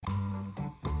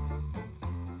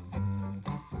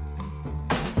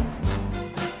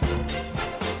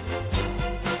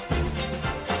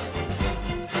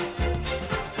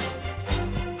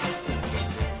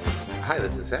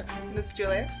Seth. This is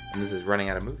Julia. And this is Running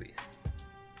Out of Movies. Is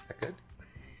that good?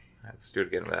 Let's do it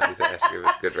again. I always ask you if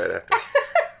it's good right after.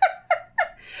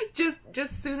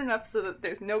 Just soon enough so that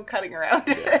there's no cutting around.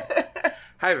 Yeah.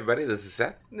 Hi, everybody. This is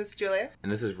Seth. This is Julia. And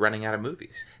this is Running Out of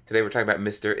Movies. Today we're talking about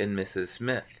Mr. and Mrs.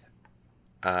 Smith.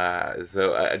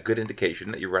 So a good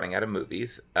indication that you're running out of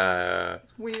movies.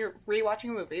 We're rewatching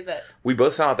a movie that... We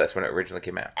both saw this when it originally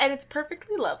came out. And it's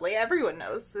perfectly lovely. Everyone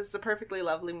knows this is a perfectly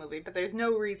lovely movie, but there's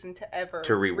no reason to ever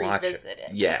revisit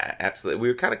it. Yeah, absolutely. We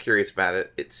were kind of curious about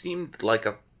it. It's just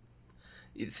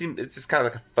kind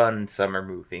of like a fun summer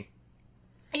movie.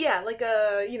 Yeah, like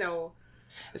It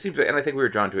seems like, and I think we were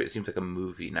drawn to it. It seems like a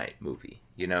movie night movie.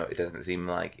 You know, it doesn't seem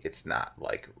like it's not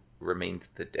like Remains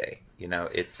of the Day. You know,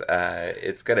 it's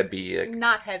gonna be like,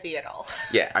 not heavy at all.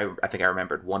 Yeah, I think I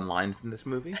remembered one line from this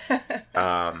movie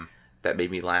that made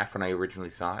me laugh when I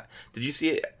originally saw it. Did you see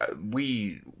it?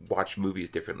 We watched movies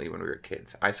differently when we were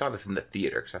kids. I saw this in the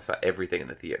theater because I saw everything in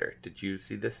the theater. Did you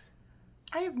see this?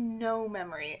 I have no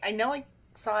memory. I know I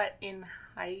saw it in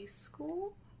high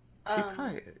school. So you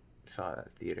probably saw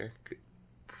that theater.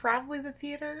 Probably the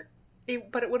theater.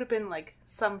 But it would have been like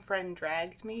some friend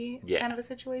dragged me kind of a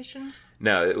situation.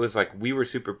 No, it was like we were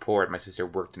super poor and my sister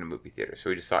worked in a movie theater. So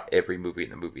we just saw every movie in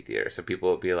the movie theater. So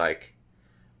people would be like,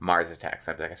 Mars Attacks.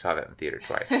 I'd be like, I saw that in the theater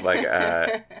twice.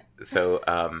 So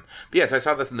I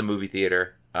saw this in the movie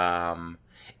theater. And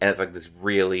it's like this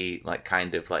really like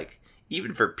kind of like,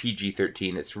 even for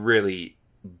PG-13, it's really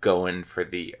going for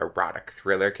the erotic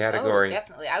thriller category. Oh,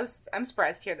 definitely. I'm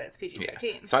surprised to hear that it's PG-13.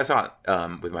 Yeah. So I saw it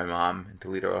with my mom in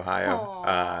Toledo,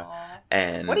 Ohio.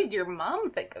 And what did your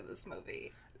mom think of this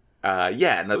movie?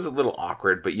 Yeah, and that was a little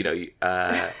awkward, but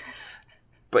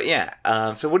but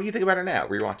yeah. So what do you think about it now,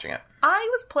 rewatching it? I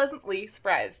was pleasantly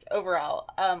surprised overall.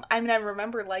 I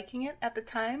remember liking it at the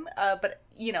time, but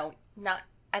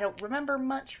I don't remember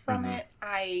much from it.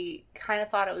 I kind of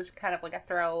thought it was kind of like a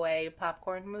throwaway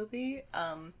popcorn movie.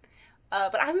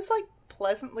 But I was like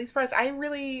pleasantly surprised. I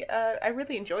really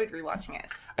enjoyed rewatching it.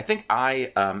 I think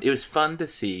it was fun to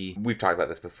see. We've talked about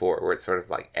this before, where it's sort of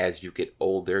like as you get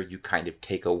older, you kind of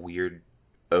take a weird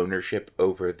ownership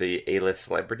over the A-list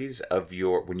celebrities of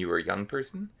when you were a young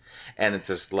person, and it's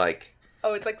just like.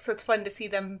 Oh, it's like, so it's fun to see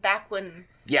them back when...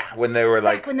 Yeah, when they were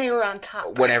like... when they were on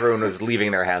top. When everyone was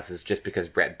leaving their houses just because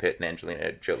Brad Pitt and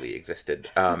Angelina Jolie existed.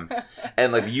 And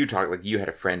like you talked, like you had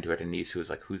a friend who had a niece who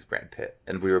was like, who's Brad Pitt?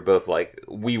 And we were both like,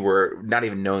 we were not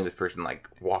even knowing this person, like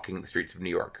walking the streets of New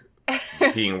York,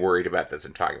 being worried about this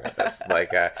and talking about this.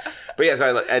 Like, but yeah,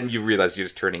 so and you realize you're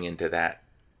just turning into that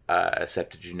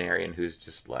septuagenarian who's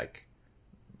just like,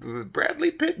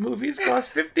 Bradley Pitt movies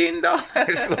cost $15.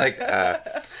 Like,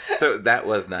 so that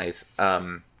was nice.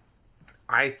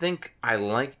 I think I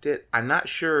liked it. I'm not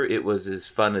sure it was as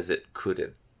fun as it could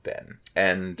have been.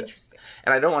 And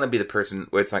I don't want to be the person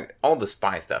where it's like all the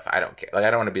spy stuff. I don't care. Like, I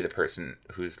don't want to be the person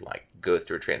who's like goes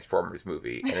to a Transformers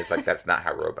movie and it's like that's not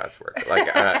how robots work. Like,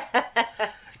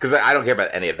 because I don't care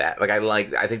about any of that. Like,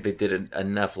 I think they did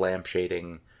enough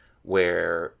lampshading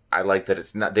where I like that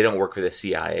it's not, they don't work for the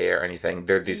CIA or anything.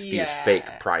 They're these fake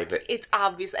private. It's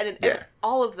obvious. And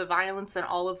all of the violence and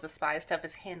all of the spy stuff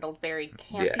is handled very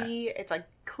campy. Yeah. It's like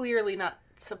clearly not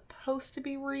supposed to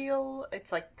be real.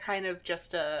 It's like kind of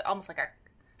just almost like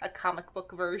a comic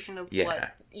book version of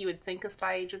what you would think a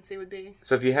spy agency would be.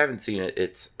 So if you haven't seen it,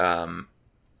 it's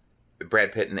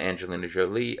Brad Pitt and Angelina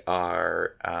Jolie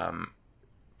are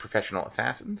professional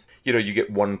assassins. You know, you get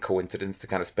one coincidence to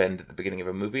kind of spend at the beginning of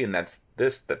a movie, and that's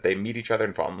that they meet each other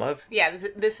and fall in love. Yeah,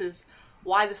 this is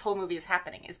why this whole movie is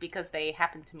happening, is because they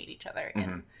happen to meet each other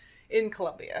in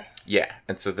Colombia. Yeah,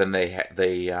 and so then they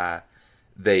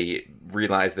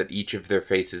realize that each of their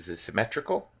faces is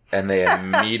symmetrical, and they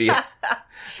immediately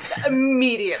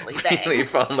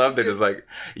fall in love. They're just like,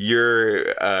 you're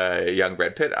young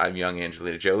Brad Pitt, I'm young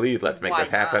Angelina Jolie, let's make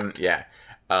this happen. Not? Yeah.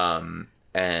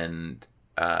 And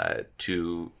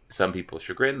to some people's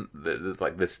chagrin, the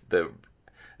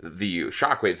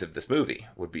shockwaves of this movie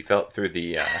would be felt through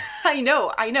the... I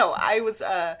know. I was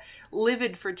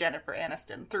livid for Jennifer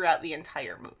Aniston throughout the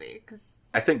entire movie. Cause...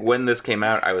 I think when this came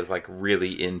out, I was like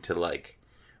really into like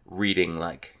reading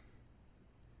like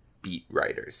beat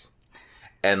writers.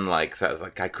 And like, so I was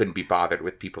like, I couldn't be bothered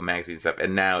with People Magazine stuff.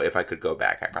 And now if I could go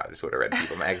back, I probably just would have read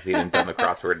People Magazine and done the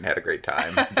crossword and had a great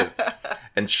time.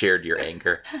 And shared your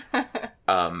anger.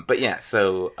 But yeah,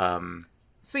 so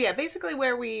yeah, basically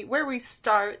where we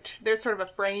start, there's sort of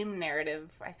a frame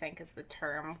narrative, I think is the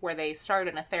term, where they start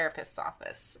in a therapist's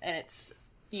office, and it's,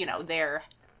 they're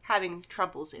having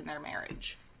troubles in their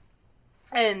marriage.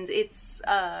 And it's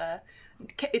no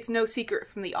secret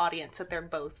from the audience that they're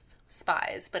both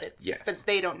spies, but but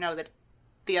they don't know that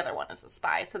the other one is a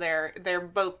spy. So they're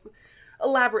both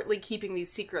elaborately keeping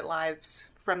these secret lives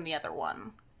from the other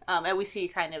one. And we see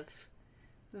kind of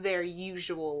their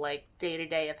usual, like,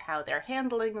 day-to-day of how they're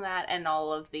handling that and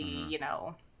all of the, you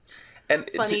know, and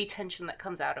funny tension that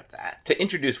comes out of that. To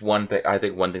introduce one thing, I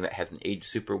think one thing that hasn't aged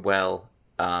super well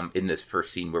in this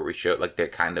first scene where we show, like, they're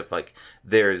kind of, like,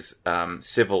 there's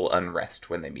civil unrest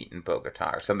when they meet in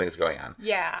Bogota, or something's going on.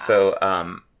 Yeah.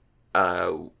 So,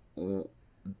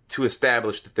 to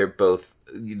establish that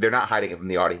they're not hiding it from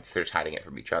the audience, they're just hiding it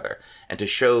from each other. And to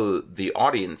show the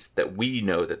audience that we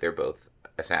know that they're both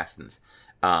assassins,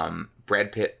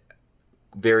 Brad Pitt,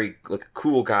 very, like, a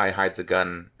cool guy, hides a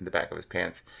gun in the back of his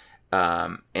pants.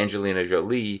 Angelina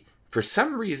Jolie, for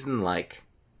some reason, like,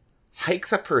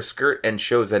 hikes up her skirt and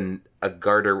shows a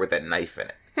garter with a knife in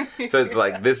it. So it's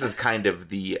like, this is kind of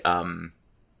the,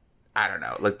 I don't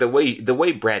know, like, the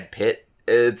way Brad Pitt,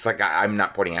 it's like, I'm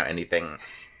not pointing out anything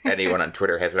anyone on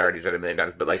Twitter hasn't already said a million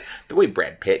times, but, like, the way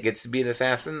Brad Pitt gets to be an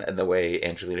assassin and the way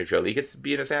Angelina Jolie gets to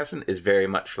be an assassin is very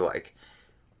much like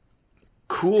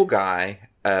cool guy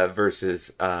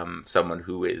versus someone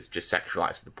who is just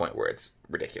sexualized to the point where it's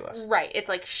ridiculous. Right. It's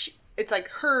like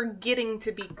her getting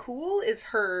to be cool is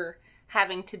her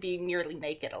having to be nearly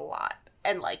naked a lot,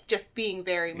 and, like, just being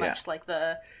very much like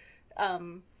the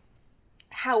not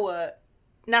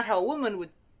how a woman would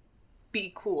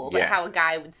be cool, but how a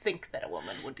guy would think that a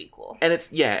woman would be cool. And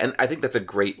and I think that's a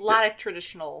great... A lot of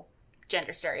traditional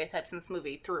gender stereotypes in this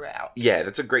movie throughout. Yeah,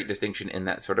 that's a great distinction in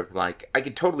that sort of, like, I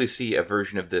could totally see a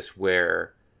version of this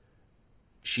where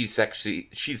she's sexy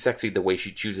the way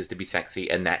she chooses to be sexy,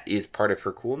 and that is part of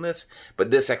her coolness,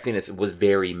 but this sexiness was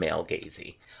very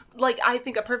male-gazy. Like, I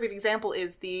think a perfect example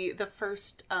is the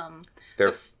first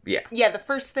the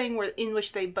first thing in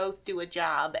which they both do a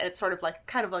job, and it's sort of like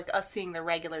kind of like us seeing the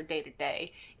regular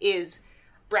day-to-day, is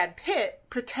Brad Pitt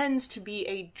pretends to be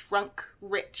a drunk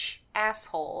rich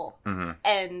asshole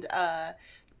and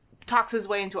talks his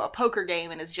way into a poker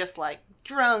game and is just, like,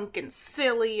 drunk and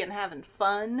silly and having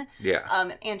fun.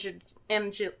 And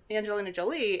Angelina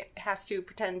Jolie has to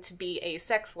pretend to be a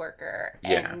sex worker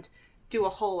and do a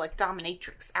whole, like,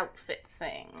 dominatrix outfit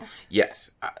thing.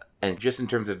 Yes. And just in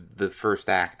terms of the first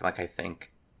act, like, I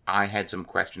think I had some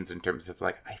questions in terms of,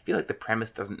 like, I feel like the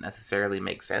premise doesn't necessarily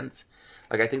make sense.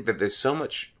 Like, I think that there's so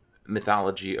much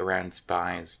mythology around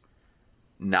spies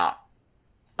not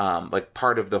like,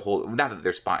 part of the whole, not that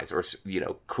they're spies or, you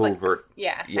know, covert,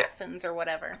 assassins or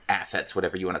whatever, assets,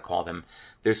 whatever you want to call them.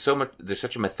 There's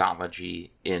such a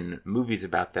mythology in movies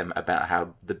about them, about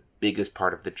how the biggest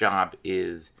part of the job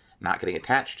is not getting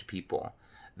attached to people,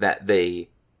 that they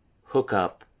hook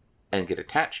up and get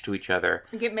attached to each other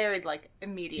and get married, like,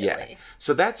 immediately. Yeah.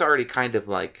 So that's already kind of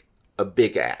like a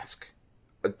big ask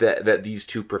that these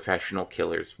two professional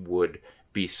killers would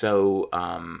be so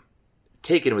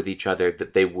taken with each other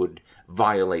that they would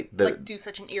violate like, do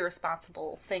such an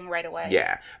irresponsible thing right away.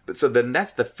 Yeah. But so then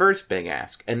that's the first big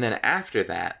ask. And then after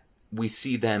that, we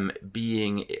see them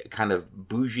being kind of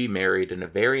bougie married in a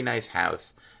very nice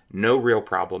house, no real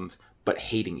problems, but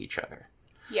hating each other.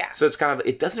 Yeah. So it's kind of,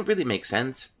 it doesn't really make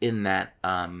sense in that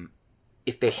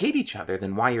if they hate each other,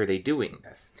 then why are they doing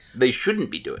this? They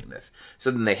shouldn't be doing this. So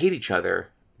then they hate each other.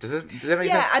 Does that make sense?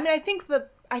 Yeah, I mean,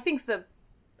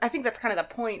 I think that's kind of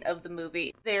the point of the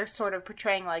movie. They're sort of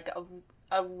portraying, like,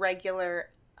 a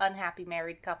regular unhappy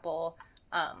married couple,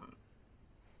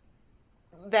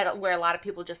 where a lot of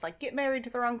people just, like, get married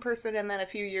to the wrong person and then a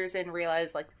few years in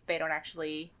realize, like, they don't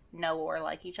actually know or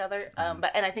like each other.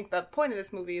 And I think the point of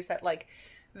this movie is that, like,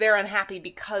 they're unhappy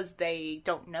because they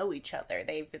don't know each other.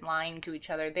 They've been lying to each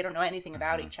other. They don't know anything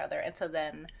about each other. And so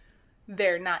then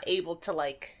they're not able to,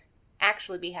 like,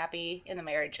 actually be happy in the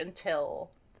marriage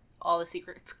until all the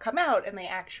secrets come out and they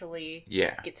actually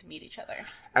get to meet each other.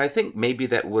 And I think maybe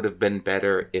that would have been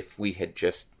better if we had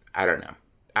just, I don't know.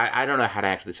 I don't know how to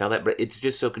actually sell that, but it's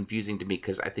just so confusing to me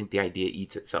because I think the idea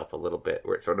eats itself a little bit,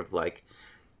 where it's sort of like,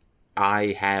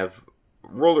 I have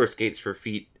roller skates for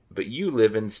feet, but you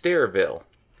live in Stairville.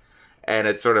 And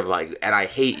it's sort of like, and I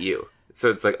hate you.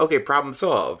 So it's like, okay, problem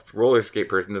solved. Roller skate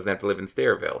person doesn't have to live in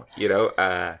Stairville, you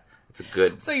know? It's a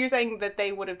good... So you're saying that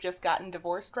they would have just gotten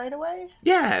divorced right away?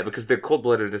 Yeah, because they're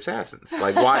cold-blooded assassins.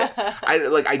 Like, why...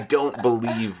 I don't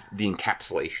believe the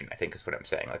encapsulation, I think is what I'm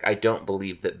saying. Like, I don't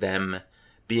believe that them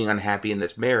being unhappy in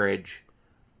this marriage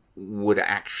would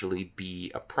actually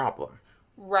be a problem.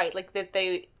 Right, like that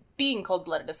they... Being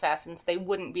cold-blooded assassins, they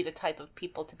wouldn't be the type of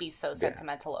people to be so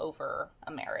sentimental over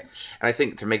a marriage. And I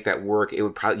think to make that work, it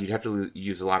would probably, you'd have to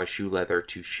use a lot of shoe leather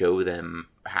to show them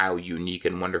how unique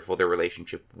and wonderful their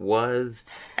relationship was.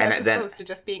 As opposed to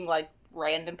just being like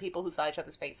random people who saw each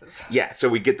other's faces. Yeah, so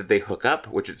we get that they hook up,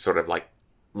 which is sort of like,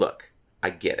 look, I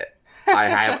get it. I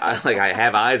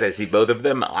have eyes. I see both of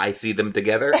them. I see them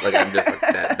together. Like, I'm just like,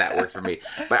 that works for me.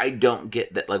 But I don't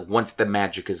get that, like, once the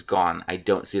magic is gone, I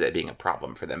don't see that being a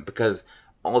problem for them. Because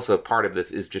also part of this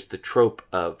is just the trope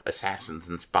of assassins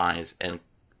and spies and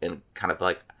kind of,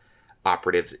 like,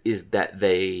 operatives is that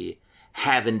they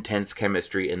have intense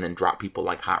chemistry and then drop people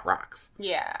like hot rocks.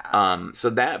 Yeah.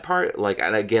 So that part, like,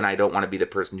 and again, I don't want to be the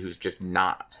person who's just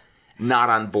not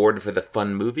on board for the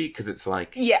fun movie, because it's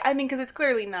like... Yeah, I mean, because it's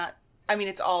clearly not... I mean,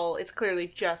 it's clearly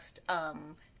just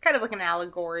kind of like an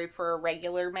allegory for a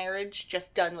regular marriage,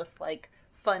 just done with, like,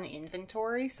 fun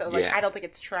inventory. So, like, Yeah. I don't think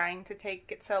it's trying to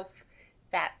take itself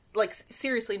that, like,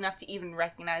 seriously enough to even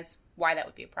recognize why that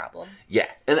would be a problem. Yeah,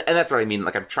 and that's what I mean.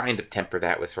 Like, I'm trying to temper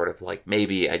that with sort of, like,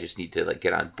 maybe I just need to, like,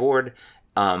 get on board.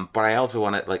 But I also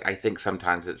want to, like, I think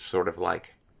sometimes it's sort of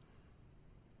like...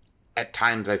 At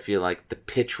times I feel like the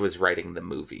pitch was writing the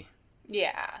movie.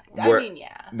 Yeah.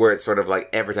 Yeah. Where it's sort of like,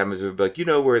 every time it would be like,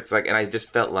 where it's like, and I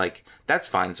just felt like, that's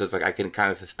fine. So it's like, I can kind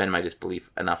of suspend my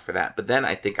disbelief enough for that. But then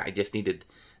I think I just needed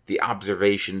the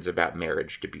observations about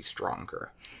marriage to be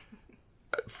stronger.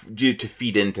 To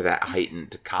feed into that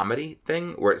heightened comedy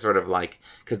thing, where it's sort of like,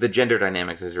 because the gender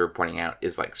dynamics, as you were pointing out,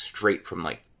 is like straight from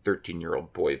like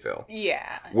 13-year-old Boyville.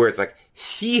 Yeah. Where it's like,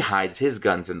 he hides his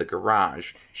guns in the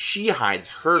garage. She hides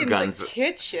her guns in the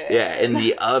kitchen. Yeah, in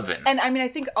the oven. And I mean, I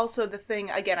think also the thing,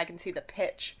 again, I can see the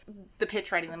pitch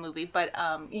writing the movie, but,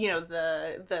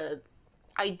 the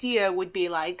idea would be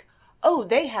like, oh,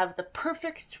 they have the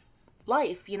perfect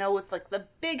life, with like the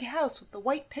big house with the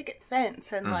white picket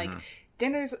fence and like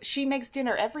she makes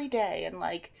dinner every day and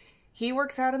like he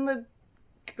works out in the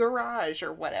garage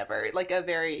or whatever. Like a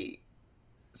very...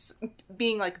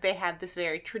 being like they have this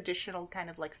very traditional kind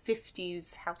of like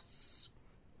 50s house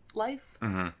life.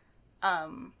 And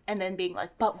then being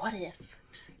like, but what if?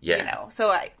 Yeah.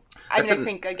 So I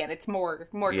think again it's more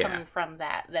coming from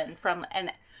that than from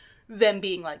them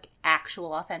being like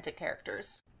actual authentic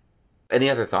characters.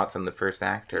 Any other thoughts on the first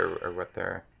act or what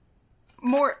they're...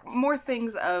 More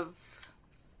things of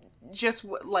just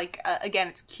like again,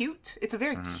 it's cute. It's a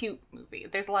very cute movie.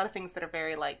 There's a lot of things that are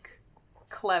very like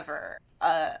clever,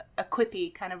 a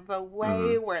quippy kind of a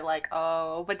way where like,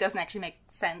 oh, but doesn't actually make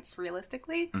sense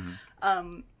realistically.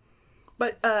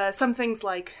 But some things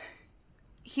like,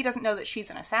 he doesn't know that she's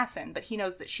an assassin, but he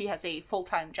knows that she has a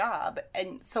full-time job.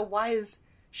 And so why is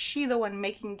she the one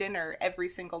making dinner every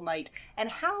single night? And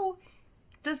how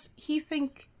does he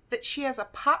think that she has a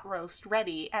pot roast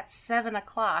ready at 7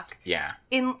 o'clock? Yeah.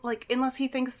 Unless he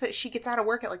thinks that she gets out of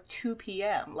work at like 2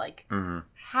 p.m. Like,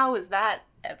 how is that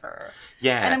ever?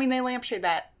 Yeah. And I mean, they lampshade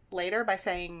that later by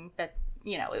saying that,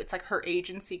 it's like her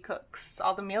agency cooks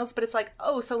all the meals, but it's like,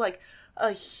 oh, so like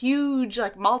a huge,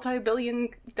 like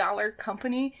multi-billion-dollar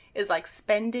company is like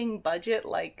spending budget,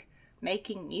 like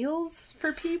making meals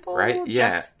for people, right? Yeah.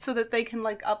 Just so that they can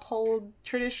like uphold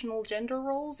traditional gender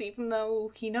roles, even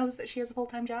though he knows that she has a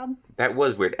full-time job. That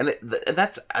was weird, and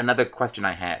that's another question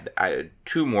I had.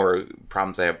 Two more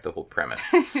problems I have with the whole premise.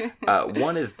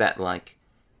 One is that like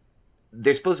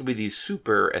they're supposed to be these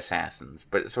super assassins,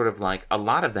 but it's sort of like a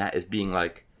lot of that is being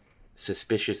like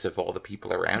suspicious of all the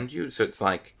people around you. So it's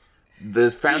like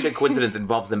the founding coincidence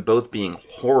involves them both being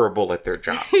horrible at their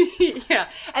jobs. Yeah,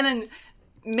 and then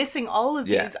missing all of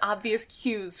these obvious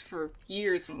cues for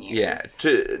years and years. Yeah,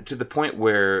 to the point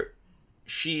where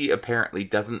she apparently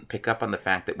doesn't pick up on the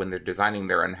fact that when they're designing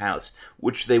their own house,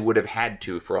 which they would have had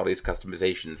to for all these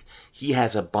customizations, he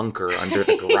has a bunker under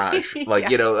the garage. Like,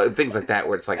 things like that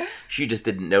where it's like, she just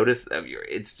didn't notice.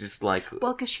 It's just like...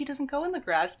 Well, because she doesn't go in the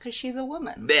garage because she's a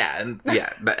woman. Yeah, and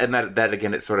that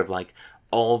again, it's sort of like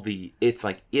it's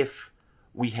like if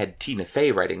we had Tina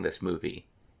Fey writing this movie,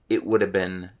 it would have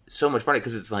been so much funny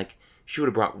because it's like she would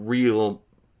have brought real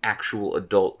actual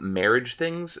adult marriage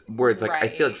things where it's like I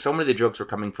feel like so many of the jokes were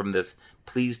coming from this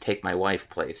please take my wife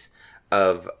place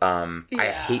of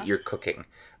I hate your cooking,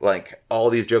 like all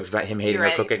these jokes about him hating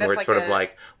her cooking. That's where it's like sort of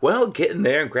like, well, get in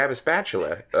there and grab a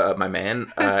spatula, my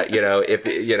man,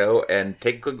 and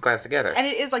take a cooking class together. And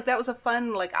it is like that was a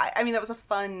fun like I mean that was a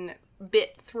fun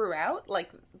bit throughout, like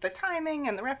the timing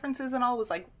and the references and all was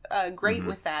like great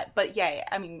with that. But yeah,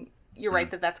 I mean you're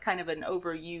right that that's kind of an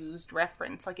overused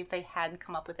reference. Like if they had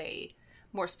come up with a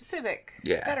more specific,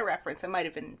 better reference, it might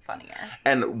have been funnier.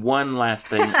 And one last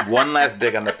thing, one last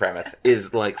dig on the premise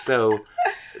is like, so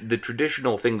the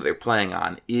traditional thing that they're playing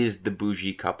on is the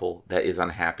bougie couple that is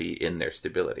unhappy in their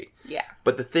stability. Yeah.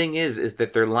 But the thing is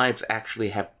that their lives actually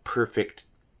have perfect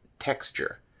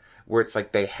texture. where it's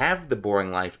like they have the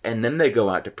boring life and then they go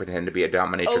out to pretend to be a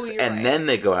dominatrix and then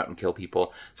they go out and kill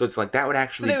people. So it's like that would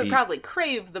actually So they would probably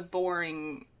crave the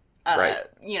boring,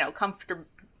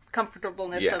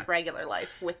 comfortableness of regular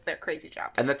life with their crazy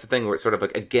jobs. And that's the thing where it's sort of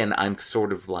like, again, I'm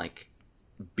sort of like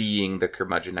being the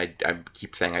curmudgeon I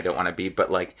keep saying I don't want to be, but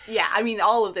like... Yeah, I mean,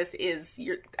 all of this is,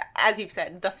 as you've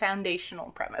said, the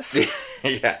foundational premise.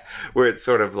 Yeah, where it's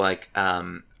sort of like,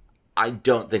 I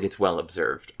don't think it's well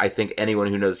observed. I think anyone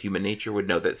who knows human nature would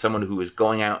know that someone who is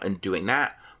going out and doing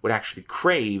that would actually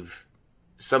crave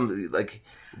some, like,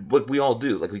 what we all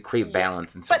do. Like, we crave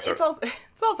balance and stuff. But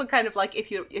it's also kind of like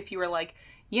if you were like,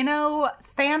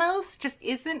 Thanos just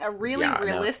isn't a really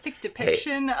realistic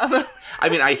depiction of a... I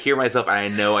mean, I hear myself, and I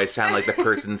know I sound like the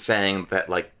person saying that,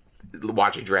 like,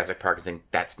 watching Jurassic Park and saying,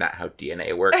 that's not how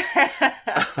DNA works.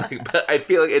 But I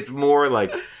feel like it's more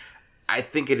like, I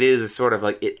think it is sort of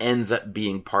like, it ends up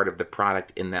being part of the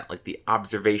product in that, like, the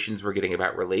observations we're getting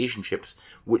about relationships,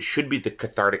 which should be the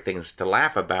cathartic things to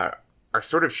laugh about, are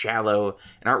sort of shallow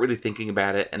and aren't really thinking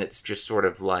about it, and it's just sort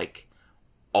of like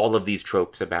all of these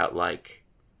tropes about, like,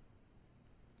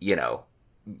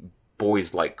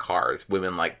 boys like cars,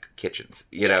 women like kitchens,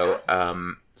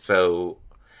 so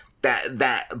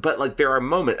but like there are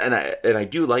moments, and I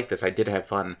do like this. I did have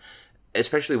fun,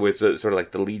 especially with sort of like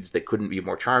the leads that couldn't be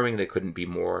more charming, they couldn't be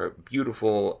more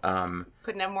beautiful,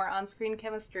 couldn't have more on-screen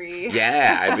chemistry.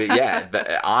 Yeah, I mean,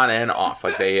 the on and off,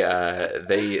 like they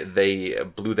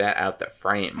blew that out the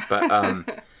frame,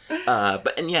 and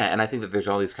I think that there's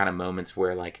all these kind of moments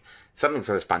where like something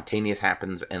sort of spontaneous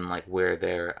happens, and like where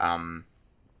they're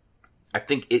I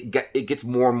think it gets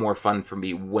more and more fun for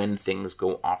me when things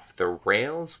go off the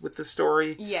rails with the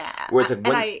story. Yeah, where it's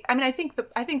like I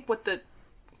think what the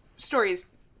story is,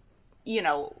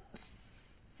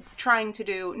 trying to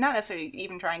do, not necessarily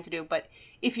even trying to do, but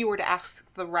if you were to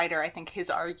ask the writer, I think his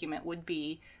argument would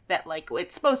be that like they're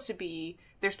supposed to be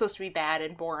bad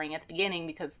and boring at the beginning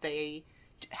because they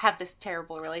have this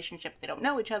terrible relationship, they don't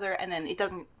know each other, and then it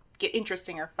doesn't get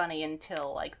interesting or funny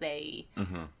until like they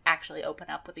actually open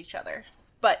up with each other.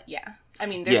 But yeah, I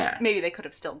mean, maybe they could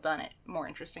have still done it more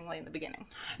interestingly in the beginning.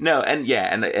 No, and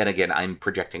again, I'm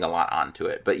projecting a lot onto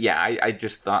it, but yeah, I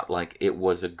just thought like it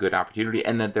was a good opportunity,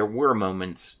 and that there were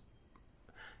moments,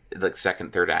 like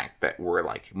second, third act, that were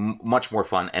like much more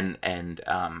fun and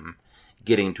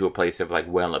getting to a place of like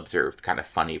well observed kind of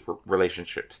funny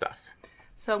relationship stuff.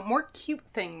 So more cute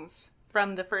things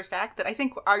from the first act that I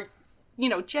think are,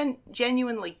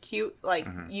 genuinely cute. Like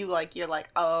you're like,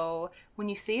 oh, when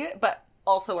you see it, but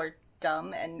also are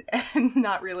dumb and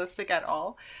not realistic at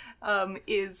all.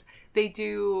 Is they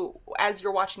do, as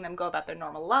you're watching them go about their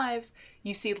normal lives,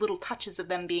 you see little touches of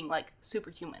them being like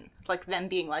superhuman, like them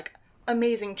being like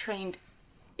amazing trained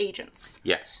agents.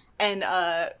 Yes. And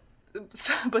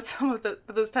but some of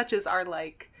those touches are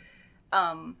like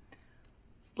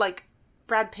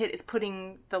Brad Pitt is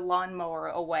putting the lawnmower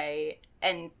away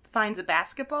and finds a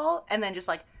basketball and then just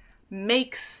like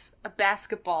makes a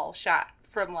basketball shot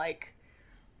from like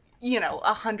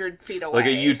 100 feet away, like a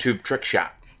YouTube trick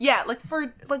shot. Yeah,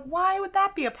 why would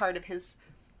that be a part of his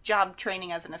job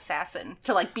training as an assassin,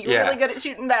 to like be really good at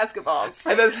shooting basketballs?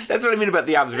 And that's what I mean about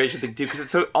the observation thing too, because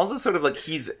it's also sort of like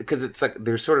because it's like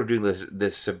they're sort of doing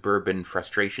this suburban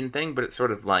frustration thing, but it's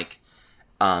sort of like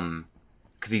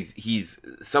because he's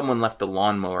someone left the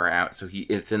lawnmower out, so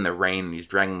it's in the rain and he's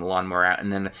dragging the lawnmower out,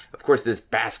 and then of course this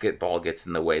basketball gets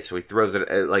in the way, so he throws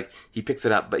it he picks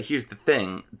it up. But here's the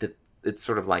thing, that it's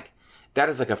sort of like that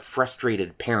is like a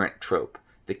frustrated parent trope.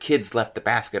 The kids left the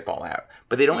basketball out,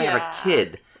 but they don't have a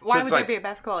kid. Why would there be a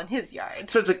basketball in his yard?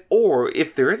 So it's like, or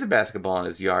if there is a basketball in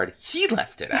his yard, he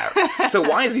left it out. So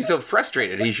why is he so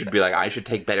frustrated? He should be like, I should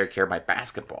take better care of my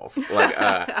basketballs.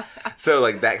 So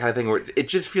like that kind of thing where it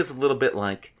just feels a little bit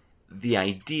like the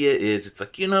idea is it's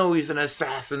like, he's an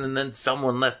assassin and then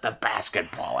someone left the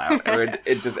basketball out. Or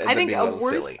it just ends up being a little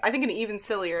silly. I think an even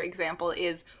sillier example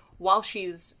is while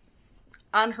she's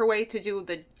on her way to do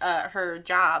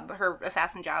her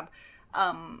assassin job,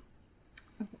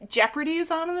 Jeopardy is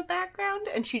on in the background,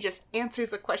 and she just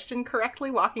answers a question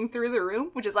correctly walking through the room,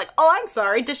 which is like, oh, I'm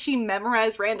sorry, does she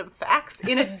memorize random facts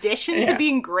in addition to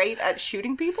being great at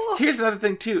shooting people? Here's another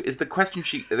thing, too, is the question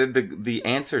the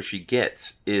answer she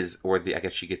gets is, I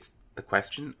guess she gets the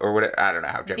question, or whatever, I don't know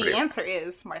how Jeopardy... The answer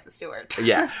is Martha Stewart.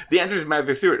 Yeah, the answer is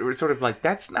Martha Stewart. We're sort of like,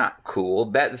 that's not cool,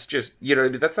 that's just,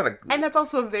 that's not a... And that's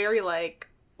also a very, like,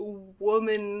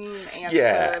 woman answer.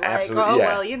 Yeah, like, absolutely, oh, yeah.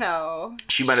 well, you know,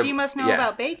 She must know yeah.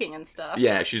 about baking and stuff.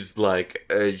 Yeah, she's like,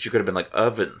 she could have been like,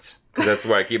 ovens. Because that's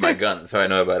where I keep my guns, so I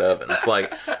know about ovens.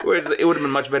 Like, whereas it would have been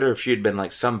much better if she had been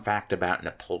like some fact about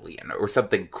Napoleon or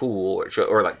something cool,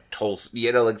 or like Tolstoy,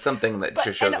 you know, like something that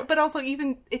just shows. But also,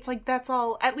 even it's like that's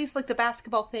all. At least like the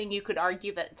basketball thing, you could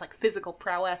argue that it's like physical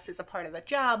prowess is a part of the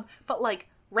job. But like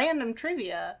random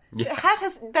trivia,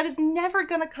 that is never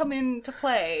gonna come into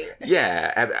play.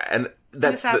 Yeah, and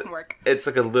that's work. It's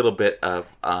like a little bit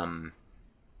of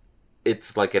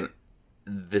it's like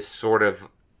this sort of.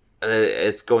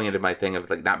 It's going into my thing of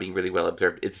like not being really well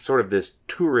observed. It's sort of this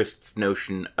tourist's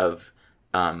notion of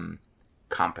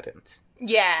competence.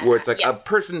 Yeah. Where it's like a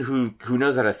person who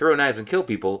knows how to throw knives and kill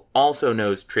people also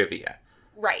knows trivia.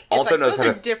 Right. Also knows those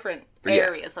how are to different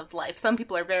areas of life. Some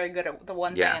people are very good at the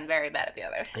one thing and very bad at the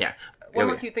other. Yeah. One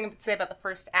more cute thing to say about the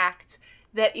first act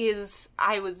that is,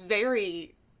 I was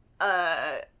very,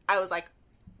 I was like,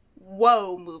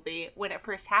 whoa, movie when it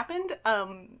first happened.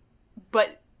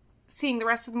 But seeing the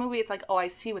rest of the movie, it's like, oh, I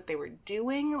see what they were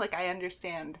doing. Like, I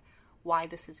understand why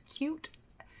this is cute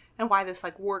and why this,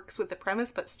 like, works with the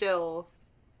premise, but still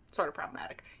sort of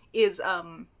problematic.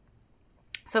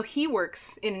 So he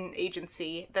works in an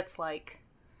agency that's, like,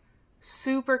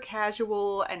 super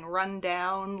casual and run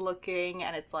down looking,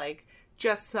 and it's, like,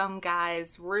 just some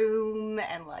guy's room,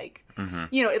 and, like,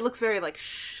 you know, it looks very, like,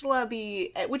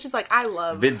 schlubby, which is, like, I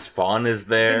love. Vince Vaughn is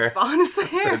there.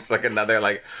 It's like another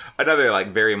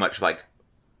very much, like,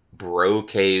 bro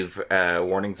cave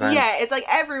warning sign. Yeah, it's like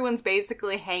everyone's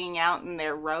basically hanging out in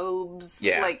their robes.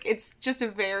 Yeah. Like, it's just a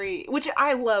very, which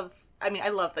I love. I mean, I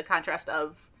love the contrast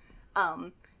of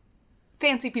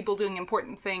fancy people doing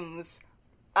important things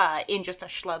in just a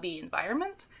schlubby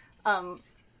environment.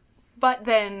 But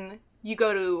then you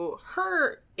go to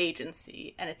her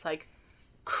agency, and it's like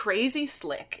crazy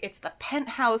slick. It's the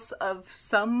penthouse of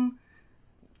some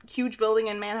huge building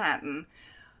in Manhattan.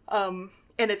 And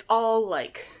it's all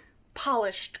like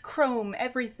polished chrome,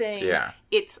 everything. Yeah.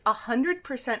 It's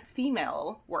 100%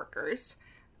 female workers.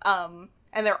 And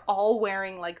they're all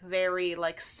wearing like very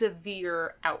like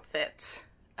severe outfits.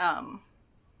 And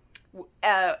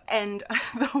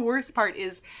the worst part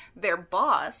is their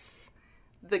boss,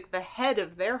 the head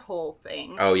of their whole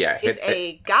thing, is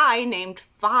a guy named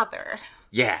Father.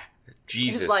 Yeah.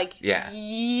 Jesus. He's like,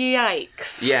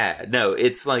 yikes. Yeah, no,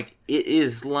 it's like, it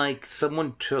is like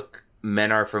someone took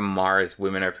Men Are From Mars,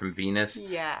 Women Are From Venus,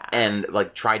 and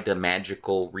like tried to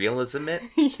magical realism it.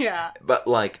 Yeah. But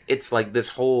like, it's like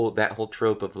that whole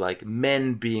trope of like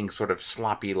men being sort of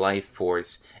sloppy life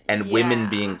force and women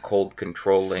being cold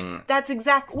controlling. That's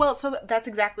exactly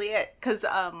it. Because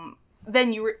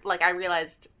then you were like, I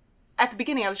realized at the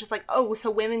beginning I was just like, oh, so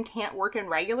women can't work in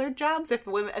regular jobs? If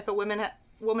a woman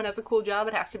has a cool job,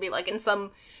 it has to be like in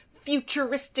some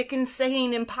futuristic,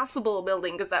 insane, impossible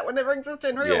building, because that would never exist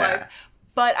in real life.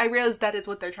 But I realized that is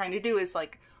what they're trying to do, is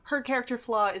like her character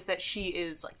flaw is that she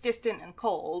is like distant and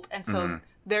cold, and so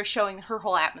they're showing her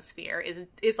whole atmosphere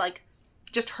is like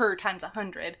just her times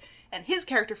 100, and his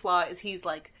character flaw is he's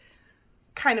like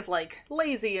kind of like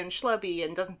lazy and schlubby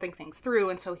and doesn't think things through,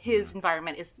 and so his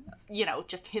environment is, you know,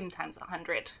 just him times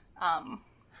 100.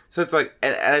 So it's like,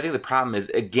 and I think the problem is,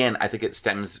 again, I think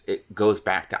it goes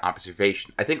back to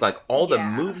observation. I think like all the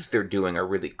moves they're doing are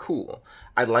really cool.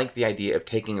 I like the idea of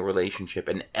taking a relationship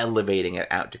and elevating it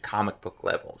out to comic book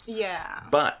levels. Yeah.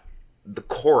 But the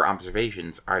core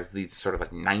observations are these sort of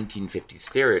like 1950s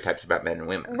stereotypes about men and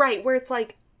women. Right, where it's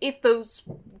like, if those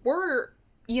were,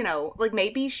 you know, like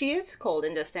maybe she is cold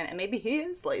and distant, and maybe he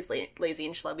is lazy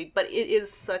and schlubby, but it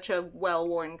is such a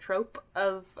well-worn trope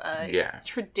of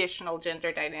traditional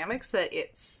gender dynamics that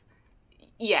it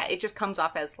just comes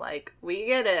off as like, we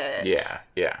get it.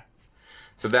 Yeah.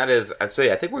 So that is, I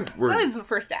think we're so that is the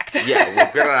first act. Yeah,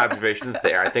 we've got our observations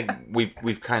there. I think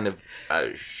we've kind of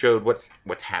showed what's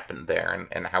happened there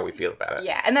and how we feel about it.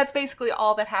 Yeah, and that's basically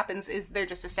all that happens, is they're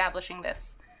just establishing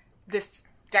this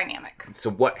dynamic. So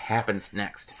what happens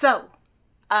next? So,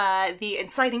 the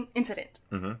inciting incident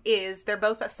is they're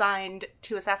both assigned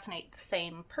to assassinate the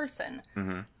same person.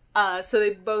 So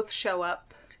they both show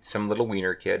up. Some little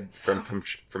wiener kid from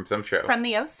some show. From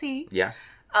the OC. Yeah.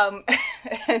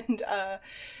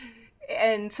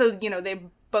 And so, you know, they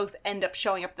both end up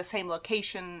showing up at the same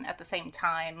location at the same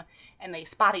time, and they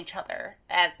spot each other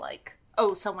as like,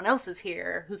 oh, someone else is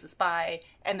here who's a spy,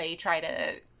 and they try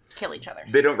to kill each other.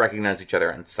 They don't recognize each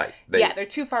other on sight. They're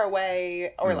too far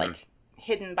away, or like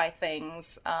hidden by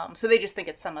things. So they just think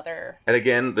it's some other... And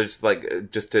again, there's like,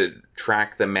 just to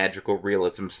track the magical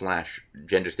realism /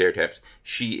 gender stereotypes,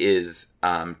 she is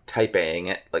type A-ing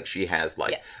it. Like, she has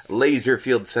like laser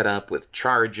field set up with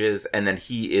charges, and then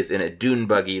he is in a dune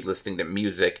buggy listening to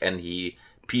music, and he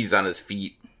pees on his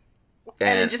feet.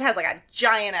 And it just has like a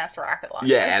giant ass rocket launcher.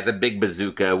 Yeah, it has a big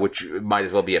bazooka, which might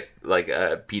as well be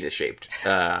a penis shaped.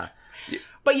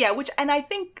 But yeah, and I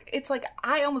think it's like,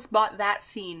 I almost bought that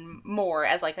scene more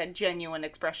as like a genuine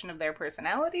expression of their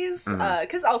personalities.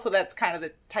 Because also that's kind of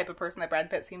the type of person that Brad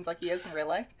Pitt seems like he is in real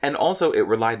life. And also it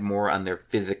relied more on their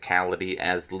physicality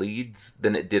as leads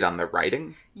than it did on their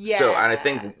writing. Yeah. So, and I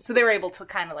think... So they were able to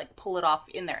kind of like pull it off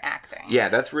in their acting. Yeah,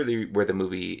 that's really where the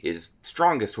movie is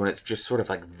strongest, when it's just sort of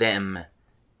like them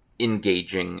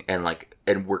engaging and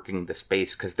working the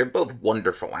space, because they're both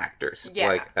wonderful actors.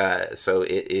 Yeah. So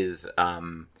it is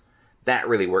that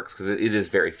really works, because it is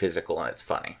very physical and it's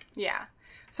funny. Yeah.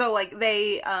 So like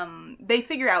they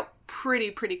figure out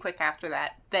pretty quick after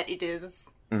that it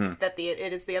is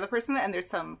it is the other person, and there's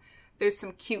some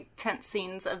cute tense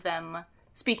scenes of them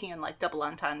speaking in like double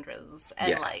entendres,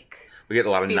 and like we get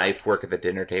a lot of knife work at the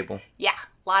dinner table. Yeah,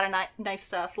 a lot of knife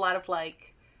stuff, a lot of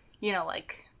like,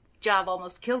 like, job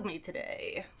almost killed me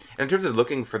today. And in terms of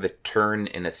looking for the turn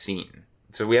in a scene,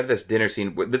 so we have this dinner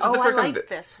scene. This is the first time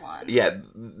this one. Yeah,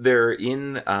 they're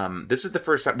in. This is the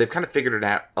first time they've kind of figured it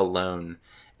out alone,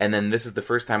 and then this is the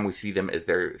first time we see them as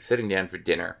they're sitting down for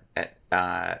dinner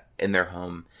at in their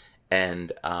home,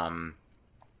 and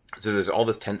so there's all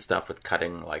this tense stuff with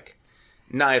cutting like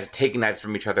knives, taking knives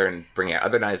from each other, and bringing out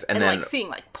other knives, and then like seeing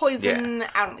like poison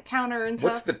out on the counter and stuff.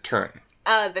 What's the turn?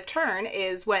 The turn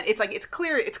is when it's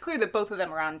clear that both of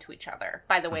them are onto each other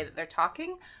by the way that they're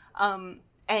talking.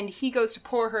 And he goes to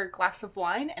pour her a glass of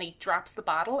wine, and he drops the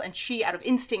bottle, and she, out of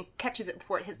instinct, catches it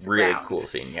before it hits the ground. Really cool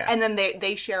scene, yeah. And then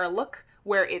they share a look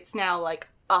where it's now like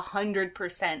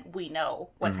 100% we know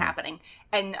what's happening.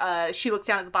 And she looks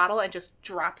down at the bottle and just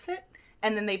drops it,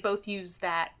 and then they both use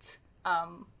that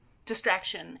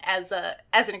distraction as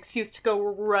an excuse to go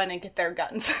run and get their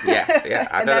guns. Yeah.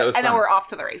 I thought that was fun. And then we're off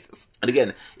to the races. And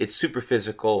again, it's super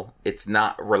physical. It's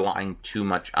not relying too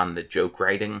much on the joke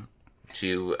writing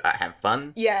to have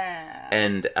fun. Yeah.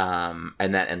 And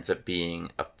that ends up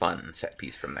being a fun set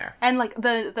piece from there. And like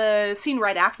the scene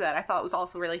right after that I thought was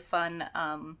also really fun,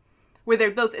 where they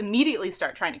both immediately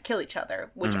start trying to kill each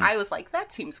other, which I was like,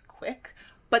 that seems quick.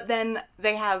 But then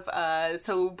they have,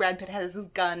 so Brad Pitt has his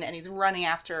gun and he's running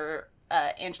after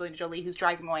Angelina Jolie, who's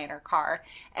driving away in her car.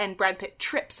 And Brad Pitt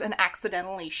trips and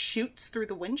accidentally shoots through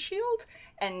the windshield.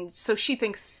 And so she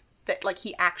thinks that, like,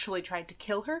 he actually tried to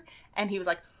kill her. And he was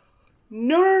like,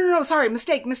 no, sorry,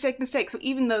 mistake. So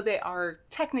even though they are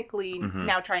technically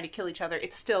now trying to kill each other,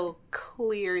 it's still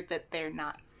clear that they're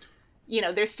not.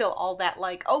 There's still all that,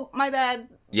 like, oh, my bad.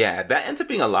 Yeah, that ends up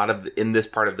being in this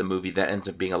part of the movie, that ends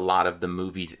up being a lot of the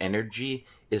movie's energy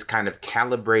is kind of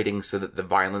calibrating so that the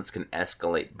violence can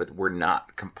escalate, but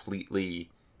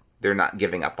they're not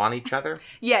giving up on each other.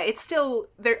 Yeah, it's still,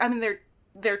 they're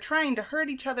trying to hurt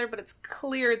each other, but it's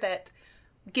clear that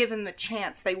given the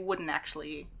chance, they wouldn't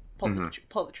actually pull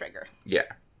the trigger.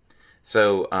 Yeah.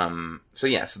 So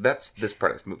that's this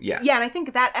part of this movie. Yeah. Yeah, and I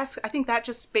think that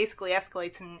just basically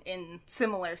escalates in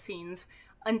similar scenes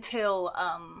until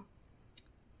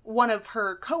one of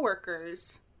her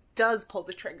coworkers does pull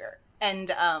the trigger,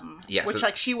 and which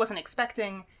she wasn't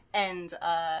expecting, and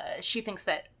she thinks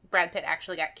that Brad Pitt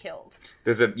actually got killed.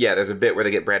 There's a bit where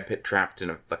they get Brad Pitt trapped in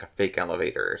a fake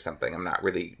elevator or something. I'm not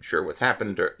really sure what's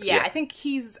happened. I think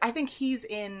he's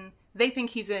in. They think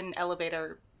he's in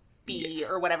elevator B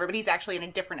or whatever, but he's actually in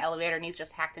a different elevator and he's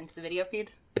just hacked into the video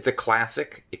feed. It's a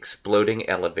classic exploding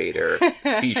elevator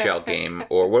seashell game,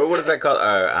 or what is that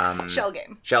called? Shell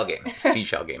game. Shell game.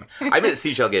 Seashell game. I meant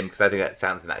seashell game because I think that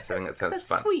sounds nice. I think that sounds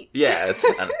fun. Sweet. Yeah, it's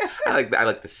fun. I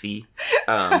like the sea.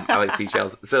 I like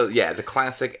seashells. So yeah, it's a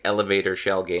classic elevator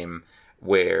shell game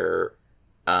where,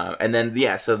 and then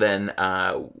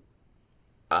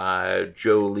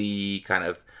Jolie kind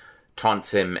of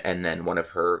taunts him, and then one of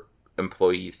her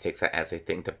employees takes that as a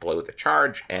thing to blow the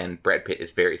charge, and Brad Pitt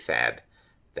is very sad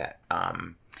that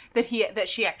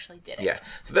she actually did it. Yeah.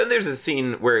 So then there's a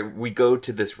scene where we go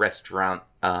to this restaurant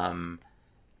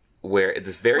where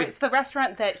it's the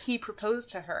restaurant that he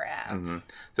proposed to her at.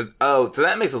 So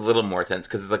that makes a little more sense,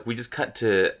 because it's like we just cut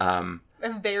to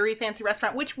a very fancy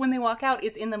restaurant, which when they walk out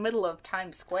is in the middle of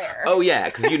Times Square. Oh yeah,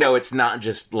 because it's not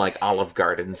just like Olive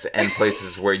Gardens and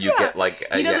places where you get like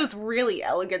those really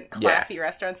elegant, classy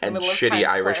restaurants in the middle of Times shitty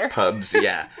Square. Irish pubs,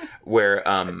 where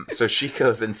so she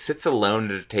goes and sits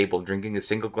alone at a table drinking a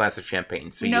single glass of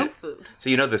champagne. So no food. So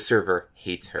the server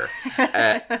hates her,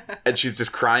 and she's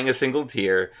just crying a single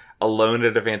tear alone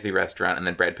at a fancy restaurant. And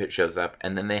then Brad Pitt shows up,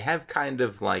 and then they have kind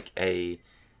of like a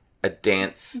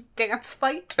dance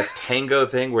fight, a tango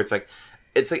thing where it's like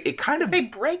it kind of they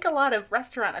break a lot of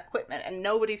restaurant equipment and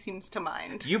nobody seems to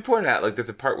mind. You pointed out like there's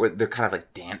a part where they're kind of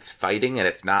like dance fighting, and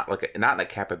it's not like not in a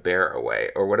capybara way,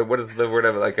 or what is the word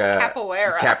of like a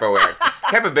capoeira.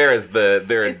 Capybara is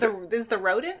the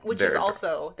rodent, which is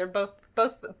also they're both.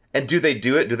 And do they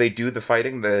do it? Do they do the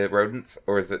fighting, the rodents,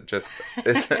 or is it just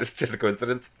it's just a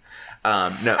coincidence?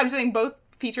 No, I'm saying both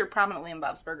feature prominently in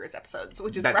Bob's Burgers episodes,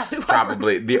 which is that's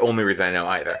probably the only reason I know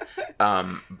either.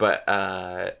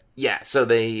 So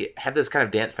they have this kind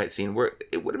of dance fight scene where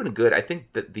it would have been good. I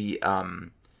think that the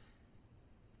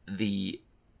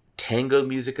tango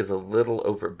music is a little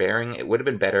overbearing. It would have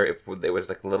been better if there was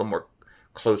like a little more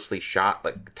closely shot,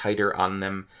 like tighter on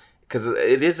them, because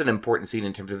it is an important scene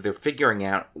in terms of they're figuring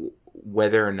out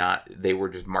whether or not they were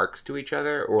just marks to each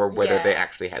other or whether they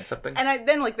actually had something. And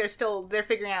then like they're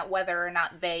figuring out whether or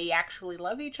not they actually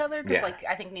love each other, because like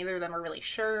I think neither of them are really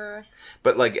sure.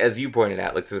 But like as you pointed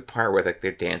out, like there's a part where like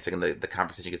they're dancing and the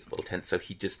conversation gets a little tense, so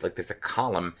he just like there's a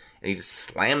column and he just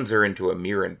slams her into a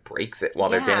mirror and breaks it while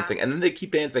they're dancing, and then they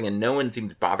keep dancing and no one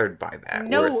seems bothered by that.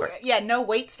 No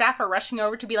wait staff are rushing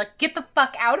over to be like, get the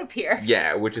fuck out of here.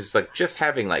 Yeah, which is like just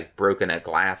having like broken a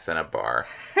glass in a bar.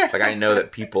 Like I know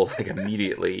that people like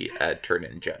immediately turn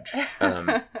and judge.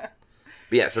 And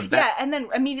then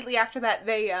immediately after that,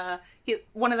 they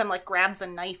one of them like grabs a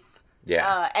knife,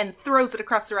 and throws it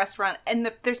across the restaurant,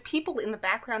 and there's people in the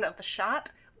background of the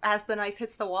shot as the knife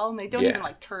hits the wall, and they don't even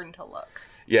like turn to look.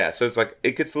 Yeah, so it's like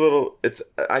it gets a little.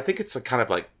 I think it's a kind of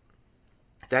like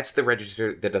that's the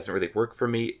register that doesn't really work for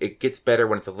me. It gets better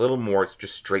when it's a little more. It's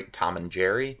just straight Tom and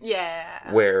Jerry.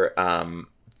 Yeah, where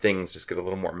things just get a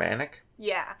little more manic.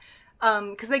 Yeah.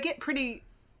 Because they get pretty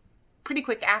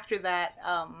quick after that.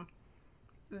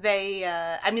 They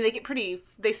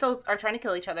still are trying to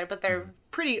kill each other, but they're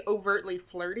pretty overtly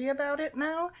flirty about it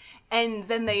now. And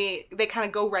then they kind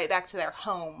of go right back to their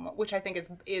home, which I think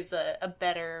is a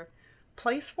better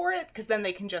place for it, because then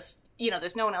they can just,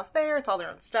 there's no one else there, it's all their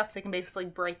own stuff, they can basically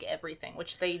break everything,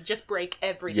 which they just break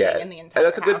everything in the entire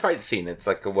house. That's a good house. fight scene. It's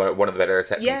like one of the better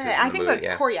set pieces in the movie. I think the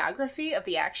choreography of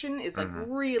the action is like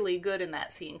really good in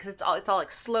that scene, because it's all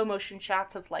like slow motion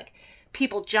shots of like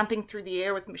people jumping through the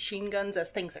air with machine guns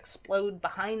as things explode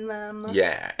behind them.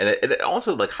 Yeah, and it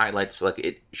also like highlights, like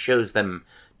it shows them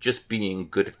just being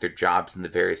good at their jobs and the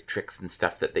various tricks and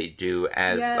stuff that they do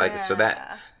so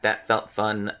that felt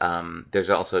fun.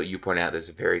 There's also, you point out, there's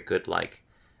a very good like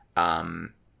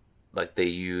they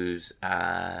use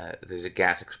there's a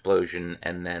gas explosion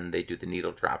and then they do the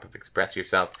needle drop of Express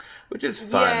Yourself, which is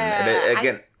fun.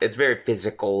 And it's very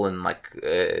physical and like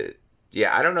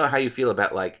I don't know how you feel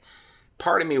about like,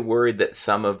 part of me worried that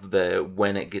some of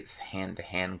when it gets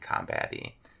hand-to-hand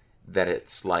combat-y, that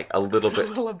it's like a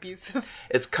little abusive.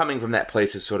 It's coming from that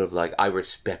place of sort of like, I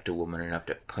respect a woman enough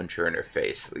to punch her in her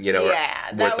face,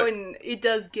 that one, it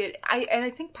does get,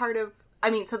 I think part of,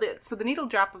 so the needle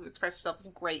drop of Express Yourself is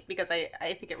great, because I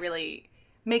think it really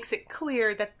makes it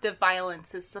clear that the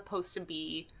violence is supposed to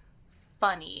be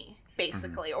funny,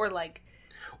 basically, or like,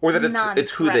 or that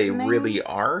it's who they really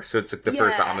are. So it's like the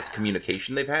first honest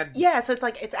communication they've had. Yeah, so it's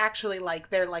like, it's actually like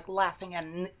they're like laughing at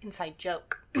an inside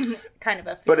joke kind of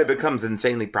a feeling. But it becomes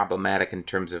insanely problematic in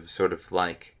terms of sort of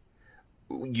like,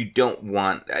 you don't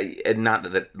want, and not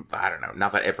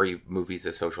that every movie's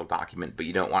a social document, but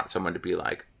you don't want someone to be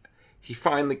like, he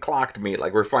finally clocked me,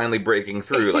 like we're finally breaking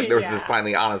through, like there was this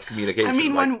finally honest communication. I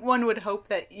mean, one would hope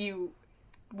that you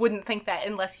wouldn't think that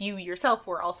unless you yourself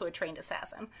were also a trained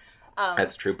assassin.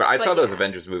 That's true, but I saw those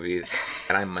Avengers movies,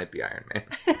 and I might be Iron Man.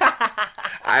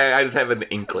 I just have an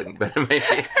inkling that it may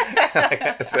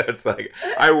be. So it's like,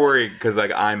 I worry, because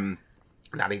like I'm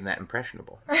not even that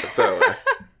impressionable. So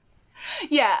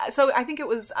so I think it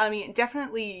was,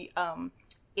 definitely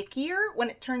ickier when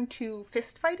it turned to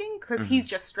fist fighting, because he's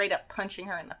just straight up punching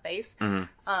her in the face.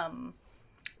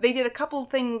 They did a couple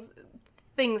things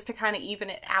to kind of even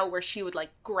it out, where she would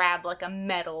like grab like a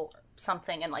metal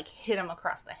something and like hit him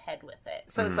across the head with it.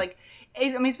 So it's like,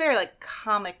 it's very like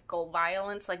comical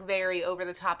violence, like very over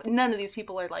the top. None of these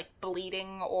people are like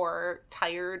bleeding or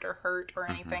tired or hurt or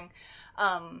anything.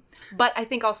 But I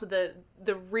think also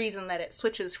the reason that it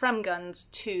switches from guns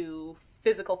to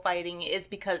physical fighting is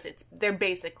because they're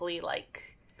basically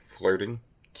like flirting,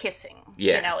 kissing.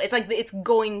 Yeah. You know, it's like it's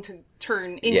going to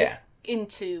turn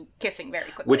into kissing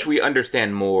very quickly. Which we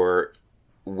understand more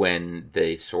when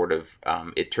they sort of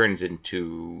it turns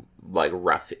into like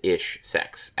rough-ish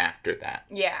sex after that.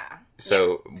 Yeah.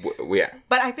 So yeah.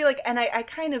 But I feel like, and I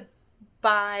kind of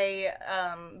buy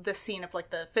the scene of like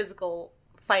the physical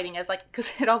fighting as like,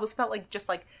 because it always felt like just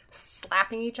like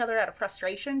slapping each other out of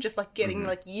frustration, just like getting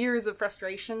like years of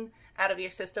frustration out of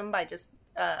your system by just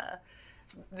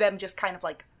them just kind of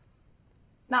like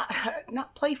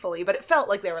not playfully, but it felt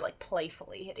like they were like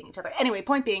playfully hitting each other. Anyway,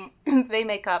 point being, they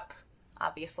make up,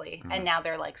 obviously, and now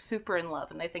they're like super in love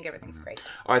and they think everything's great.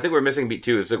 Oh, I think we're missing a beat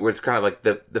too. It's like where it's kind of like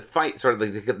the fight sort of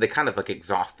like they kind of like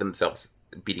exhaust themselves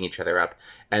beating each other up,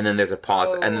 and then there's a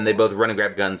pause, and then they both run and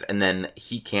grab guns, and then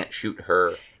he can't shoot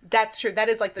her. That's true. That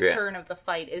is like the turn of the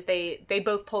fight. Is they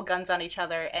both pull guns on each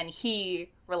other, and he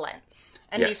relents,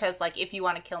 and he says like, "If you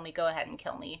want to kill me, go ahead and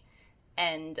kill me."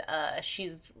 And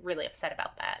she's really upset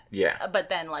about that. Yeah. But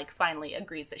then, like, finally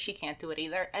agrees that she can't do it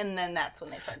either. And then that's when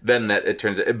they start. Then that it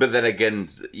turns. But then again,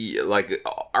 like,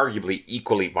 arguably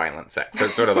equally violent sex. So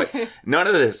it's sort of like, none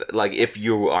of this, like, if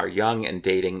you are young and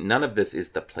dating, none of this is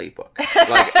the playbook.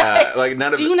 Like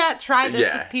none of Do not try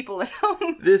this with people at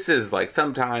home. This is, like,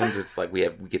 sometimes it's like we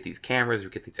get these cameras, we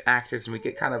get these actors, and we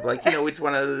get kind of like, you know, we just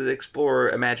want to explore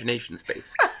imagination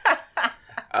space.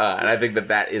 And I think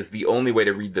that is the only way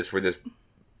to read this, where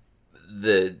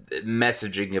the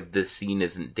messaging of this scene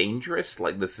isn't dangerous.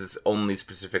 Like, this is only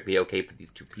specifically okay for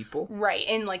these two people. Right,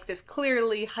 in, like, this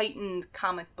clearly heightened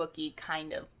comic booky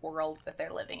kind of world that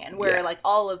they're living in, where, like,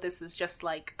 all of this is just,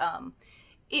 like,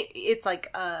 it's,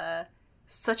 like,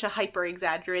 such a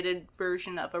hyper-exaggerated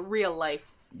version of a real-life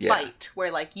fight,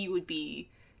 where, like, you would be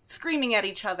screaming at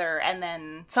each other, and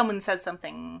then someone says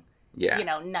something... you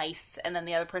know, nice, and then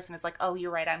the other person is like, oh,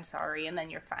 you're right, I'm sorry, and then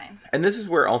you're fine. And this is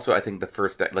where also I think the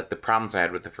first act, like, the problems I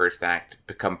had with the first act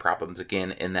become problems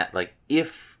again, in that, like,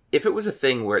 if it was a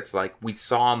thing where it's like, we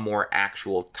saw more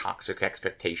actual toxic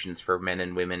expectations for men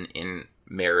and women in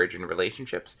marriage and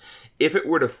relationships, if it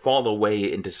were to fall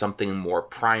away into something more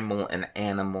primal and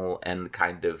animal and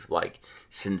kind of, like,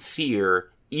 sincere,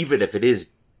 even if it is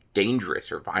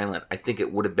dangerous or violent, I think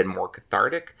it would have been more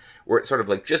cathartic, where it's sort of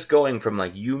like just going from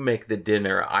like, you make the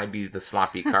dinner, I be the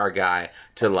sloppy car guy,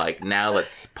 to like, now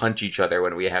let's punch each other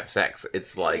when we have sex.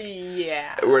 It's like,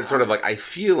 where it's sort of like, I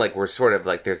feel like we're sort of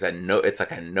like, it's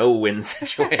like a no-win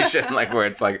situation, like where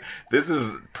it's like, this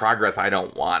is progress I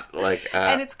don't want. Like,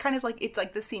 and it's kind of like, it's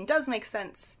like the scene does make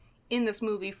sense in this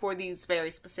movie for these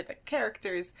very specific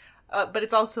characters, but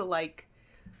it's also like,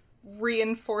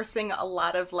 reinforcing a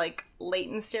lot of like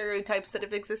latent stereotypes that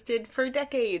have existed for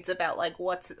decades about like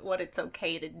what it's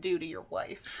okay to do to your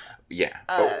wife. Yeah.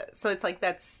 So it's like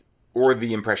that's, or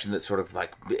the impression that sort of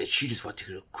like, she just wants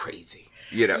to go crazy,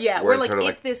 you know. Yeah, where like, sort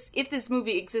of if this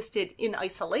movie existed in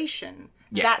isolation,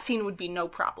 that scene would be no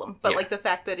problem. But like the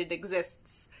fact that it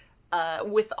exists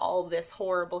with all this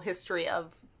horrible history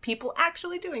of people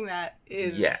actually doing that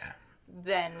is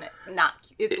then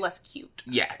it's less cute.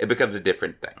 Yeah, it becomes a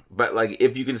different thing. But like,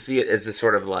 if you can see it as a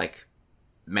sort of like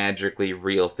magically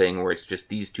real thing where it's just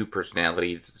these two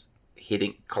personalities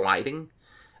colliding,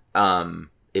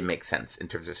 it makes sense in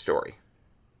terms of story.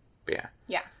 But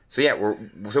yeah.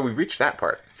 So we've reached that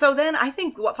part. So then I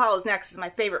think what follows next is my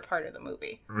favorite part of the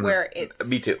movie, where it's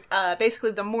me too.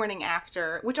 Basically the morning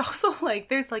after, which also like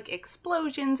there's like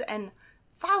explosions and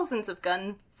thousands of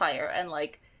gunfire and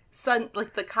like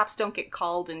the cops don't get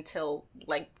called until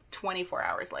like 24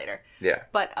 hours later. Yeah.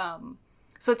 But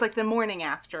so it's like the morning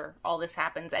after all this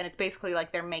happens, and it's basically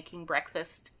like they're making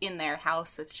breakfast in their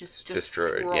house that's just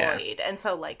destroyed. Yeah. And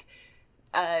so like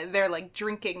they're like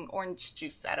drinking orange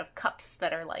juice out of cups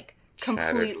that are like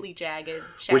completely jagged,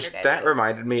 shattered. Which that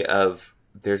reminded me of,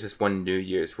 there's this one New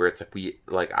Year's where it's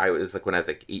like I was like when I was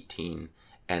like 18,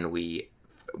 and we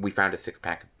found a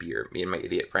 6-pack of beer, me and my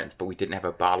idiot friends, but we didn't have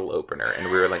a bottle opener, and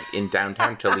we were like in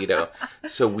downtown Toledo,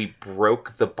 so we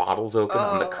broke the bottles open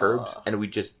on the curbs, and we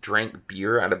just drank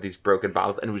beer out of these broken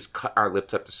bottles, and we just cut our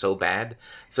lips up so bad.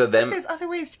 So then there's other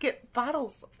ways to get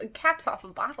caps off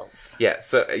of bottles. Yeah,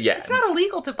 so yeah, it's not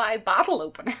illegal to buy bottle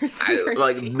openers.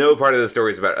 Like no part of the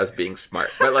story is about us being smart,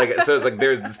 but like so it's like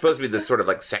there's supposed to be this sort of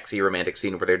like sexy romantic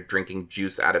scene where they're drinking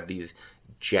juice out of these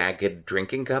jagged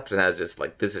drinking cups, and I was just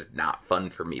like, this is not fun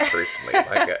for me personally.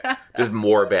 Like there's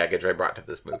more baggage I brought to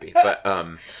this movie, but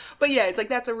yeah, it's like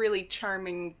that's a really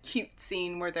charming, cute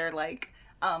scene where they're like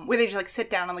where they just like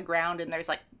sit down on the ground and there's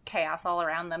like chaos all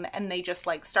around them, and they just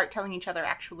like start telling each other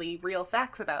actually real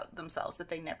facts about themselves that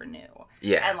they never knew,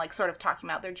 and like sort of talking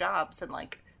about their jobs and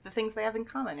like the things they have in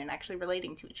common and actually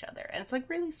relating to each other. And it's like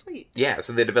really sweet. Yeah,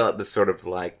 so they develop this sort of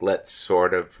like, let's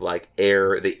sort of like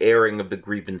the airing of the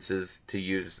grievances, to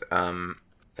use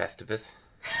Festivus.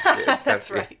 Yeah, That's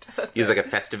right. Use like a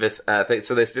Festivus thing.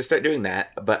 So they just start doing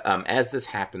that. But as this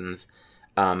happens,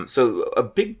 so a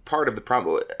big part of the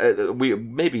problem, we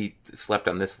maybe slept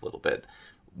on this a little bit.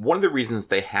 One of the reasons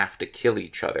they have to kill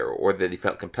each other, or that they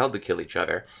felt compelled to kill each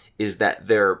other, is that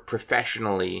they're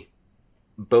professionally,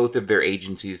 both of their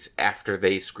agencies, after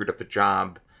they screwed up the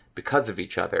job because of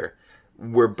each other,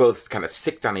 were both kind of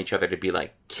sicked on each other to be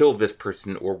like, kill this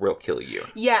person or we'll kill you.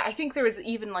 Yeah, I think there was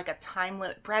even like a time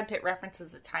limit. Brad Pitt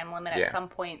references a time limit at some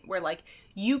point where like,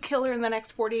 you kill her in the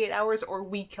next 48 hours or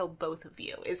we kill both of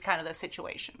you is kind of the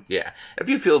situation. Yeah. If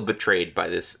you feel betrayed by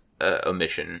this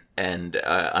omission and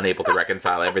unable to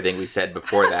reconcile everything we said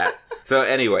before that. So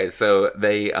anyway, so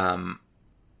they,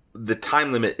 the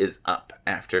time limit is up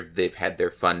after they've had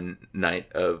their fun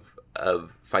night of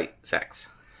fight sex.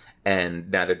 And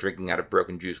now they're drinking out of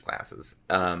broken juice glasses.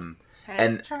 And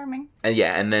it's charming. And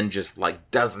yeah, and then just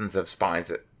like dozens of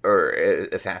spies or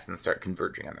assassins start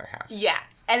converging on their house. Yeah,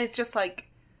 and it's just like,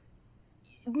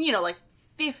 you know, like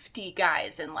 50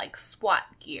 guys in like SWAT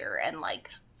gear and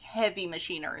like heavy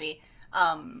machinery.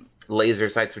 Laser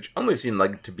sights, which only seem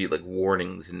like to be like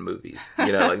warnings in movies.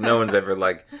 You know, like no one's ever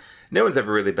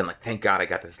really been like, thank God I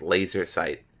got this laser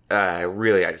sight. I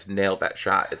just nailed that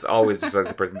shot. It's always just like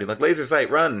the person being like, laser sight,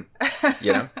 run,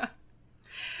 you know?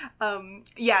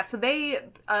 Yeah, so they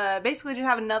basically just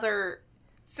have another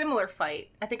similar fight.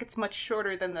 I think it's much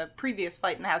shorter than the previous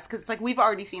fight in the house, because it's like we've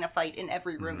already seen a fight in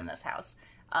every room in this house.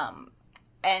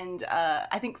 And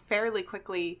I think fairly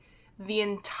quickly, the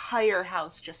entire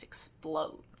house just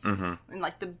explodes. In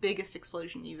like the biggest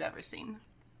explosion you've ever seen.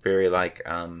 Very like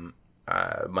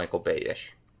Michael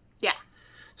Bay-ish. Yeah.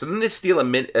 So then they steal a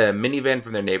minivan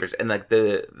from their neighbors, and like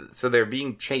so they're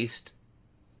being chased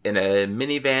in a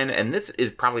minivan, and this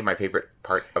is probably my favorite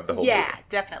part of the whole movie. Yeah,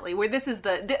 definitely. Where this is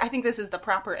I think this is the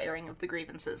proper airing of the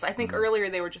grievances. I think earlier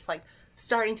they were just like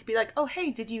starting to be like, oh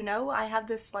hey, did you know I have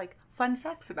this like fun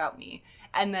facts about me?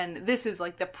 And then this is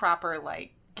like the proper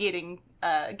like getting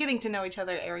to know each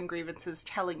other, airing grievances,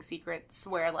 telling secrets,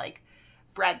 where like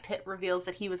Brad Pitt reveals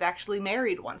that he was actually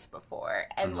married once before,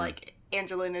 and like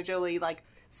Angelina Jolie like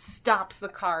stops the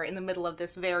car in the middle of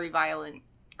this very violent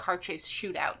car chase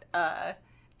shootout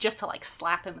just to like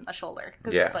slap him in the shoulder,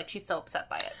 because it's like she's so upset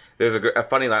by it. There's a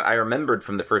funny line I remembered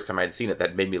from the first time I'd seen it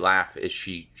that made me laugh, is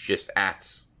she just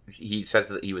asks, he says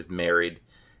that he was married,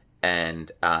 and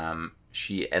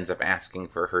she ends up asking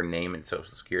for her name and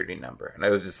social security number, and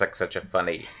it was just like such a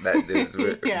funny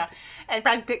yeah. And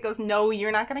Brad Pitt goes, no,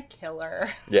 you're not gonna kill her.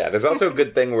 Yeah, there's also a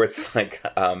good thing where it's like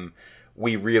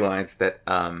we realize that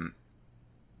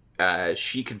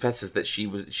she confesses that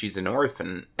she's an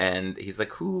orphan, and he's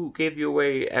like, who gave you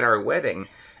away at our wedding?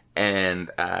 And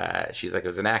she's like, it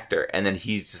was an actor. And then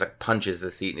he just like punches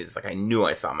the seat, and he's like, I knew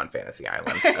I saw him on Fantasy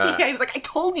Island. Yeah, he was like, I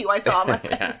told you I saw him on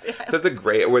Fantasy Island. So it's a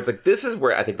great, where it's like, this is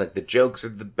where I think like the jokes are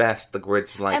the best, like where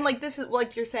it's like, and like this is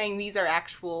like you're saying, these are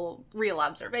actual real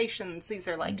observations. These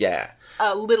are like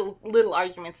little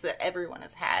arguments that everyone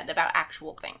has had about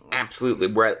actual things. Absolutely.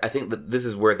 Where I think that this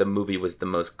is where the movie was the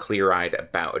most clear-eyed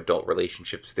about adult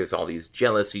relationships. There's all these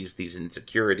jealousies, these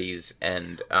insecurities,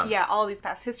 and all these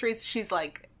past histories. She's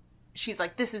like,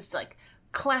 this is like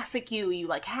classic you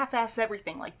like half-ass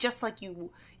everything, like just like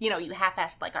you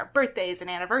half-assed like our birthdays and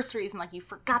anniversaries, and like you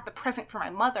forgot the present for my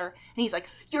mother. And he's like,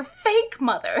 your fake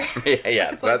mother.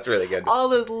 Yeah, so that's really good. All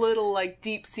those little like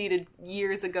deep-seated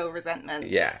years ago resentments.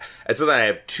 Yeah. And so then I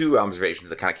have two observations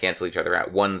that kind of cancel each other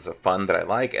out. One's a fun that I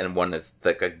like, and one is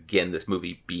like, again, this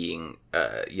movie being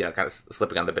kind of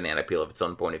slipping on the banana peel of its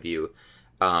own point of view.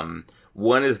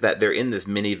 One is that they're in this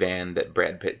minivan that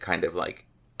Brad Pitt kind of like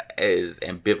is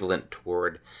ambivalent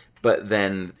toward, but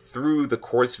then through the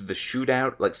course of the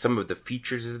shootout, like some of the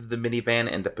features of the minivan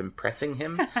end up impressing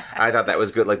him. I thought that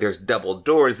was good. Like there's double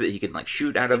doors that he can like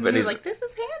shoot out of, and he's like, this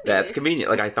is handy. That's convenient.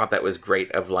 Like I thought that was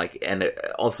great. Of like, and it,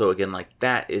 also again, like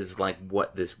that is like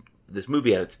what this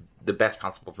movie, and it's the best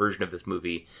possible version of this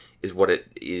movie is what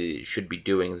it should be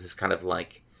doing. Is this kind of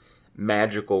like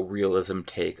magical realism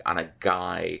take on a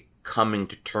guy coming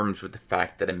to terms with the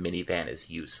fact that a minivan is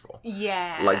useful.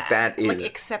 Yeah. Like that is... like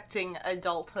accepting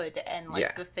adulthood and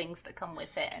like the things that come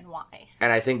with it and why.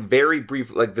 And I think very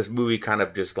briefly, like this movie kind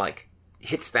of just like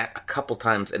hits that a couple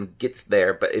times and gets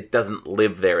there, but it doesn't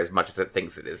live there as much as it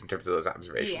thinks it is in terms of those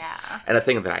observations. Yeah. And the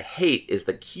thing that I hate is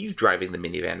that he's driving the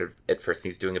minivan at first and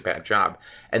he's doing a bad job.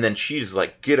 And then she's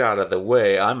like, get out of the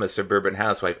way, I'm a suburban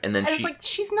housewife. And then it's like,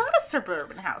 she's not a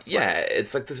suburban housewife. Yeah,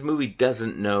 it's like this movie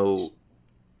doesn't know...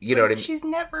 You know what I mean? She's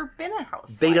never been a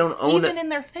housewife. They don't own even in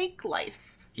their fake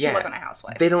life. She wasn't a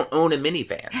housewife. They don't own a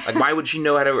minivan. Like, why would she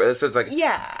know how to? So it's like,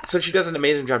 yeah. So she does an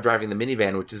amazing job driving the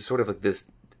minivan, which is sort of like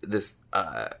this.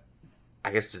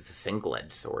 I guess just a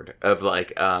single-edged sword of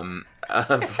like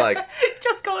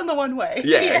just going the one way.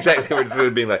 Yeah, exactly. We're sort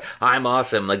of being like, I'm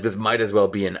awesome. Like, this might as well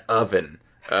be an oven.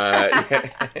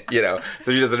 You know,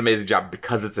 so she does an amazing job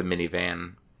because it's a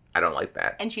minivan. I don't like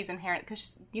that. And she's inherent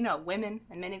because, women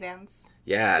and minivans.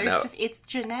 Yeah, it's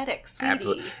genetics, sweetie.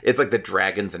 Absolutely. It's like the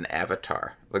dragons in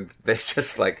Avatar. Like, they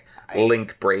just like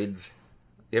link braids.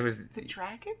 The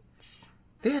dragons?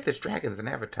 Yeah, there's dragons in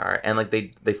Avatar, and like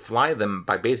they fly them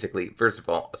by basically, first of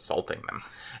all, assaulting them,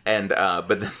 and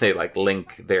but then they like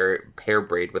link their hair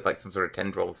braid with like some sort of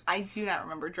tendrils. I do not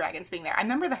remember dragons being there. I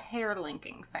remember the hair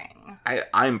linking thing.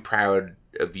 I'm proud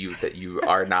of you that you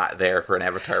are not there for an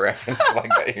Avatar reference like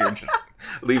that. You're just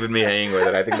leaving me hanging with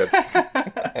it. I think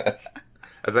that's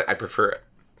I prefer it.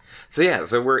 So yeah,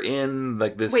 so we're in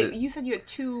like this. Wait, you said you had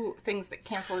two things that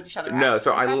canceled each other out. No,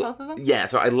 so both of them? Yeah,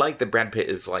 so I like that Brad Pitt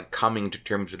is like coming to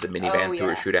terms with the minivan through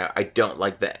a shootout. I don't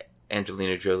like that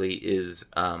Angelina Jolie is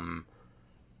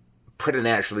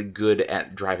preternaturally good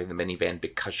at driving the minivan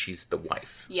because she's the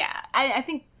wife. Yeah, I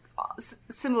think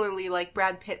similarly, like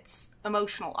Brad Pitt's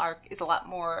emotional arc is a lot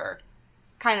more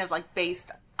kind of like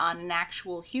based on an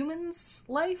actual human's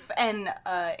life, and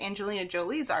Angelina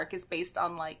Jolie's arc is based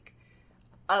on like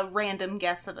a random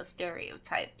guess of a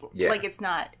stereotype. Yeah. Like it's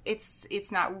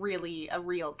not really a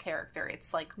real character.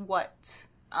 It's like what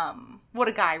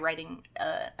a guy writing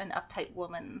an uptight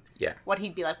woman. Yeah. What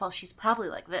he'd be like, well, she's probably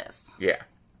like this. Yeah.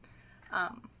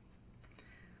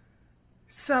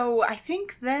 So I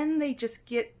think then they just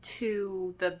get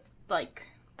to the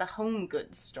home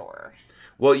goods store.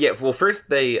 Well, yeah. Well, first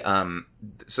they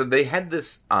so they had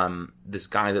this this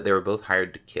guy that they were both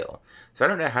hired to kill. So I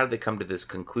don't know how they come to this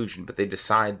conclusion, but they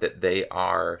decide that they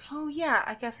are. Oh yeah,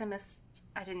 I guess I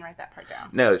didn't write that part down.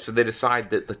 No, so they decide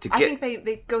that to get. I think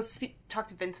they go talk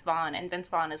to Vince Vaughn, and Vince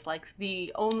Vaughn is like,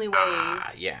 the only way.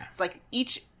 Yeah. It's like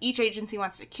each agency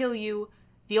wants to kill you.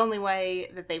 The only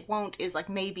way that they won't is like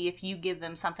maybe if you give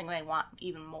them something they want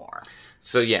even more.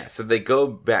 So yeah, so they go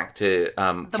back to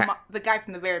the guy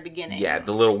from the very beginning. Yeah,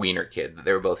 the little wiener kid that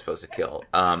they were both supposed to kill.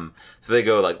 So they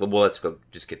go like, well, let's go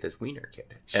just get this wiener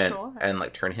kid and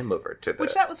like turn him over to the.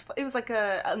 Which it was like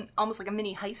almost like a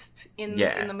mini heist in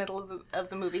the middle of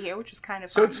the movie here, which is kind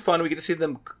of fun. So it's fun. We get to see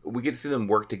them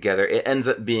work together. It ends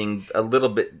up being a little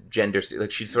bit gender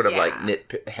like she's sort of like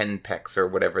henpecks or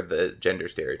whatever the gender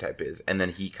stereotype is, and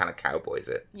then he kind of cowboys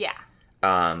it. Yeah.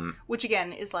 Which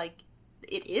again is like,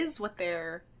 it is what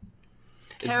their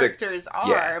characters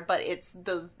are, but it's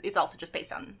also just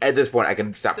based on. At this point, I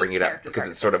can stop bringing it up because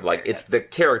it's sort of like it's the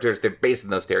characters. They're based on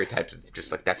those stereotypes. It's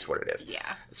just like that's what it is.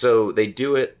 Yeah. So they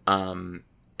do it.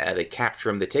 They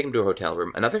capture him. They take him to a hotel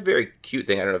room. Another very cute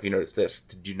thing. I don't know if you noticed this.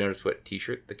 Did you notice what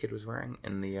T-shirt the kid was wearing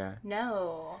in the?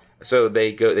 No. So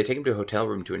they take him to a hotel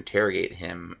room to interrogate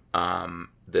him.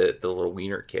 The little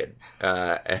wiener kid.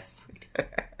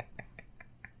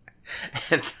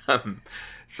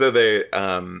 So they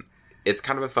it's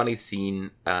kind of a funny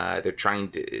scene. Brad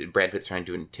Pitt's trying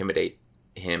to intimidate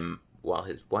him while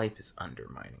his wife is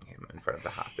undermining him in front of the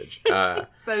hostage. That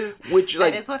is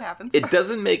what happens. It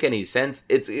doesn't make any sense.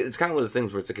 It's kind of one of those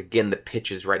things where it's like, again, the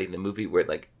pitch is writing the movie where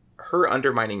like her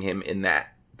undermining him in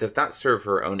that does not serve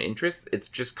her own interests. It's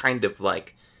just kind of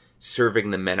like serving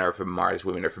the men are from Mars,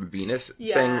 women are from Venus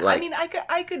thing. Like, I mean, I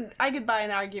could buy an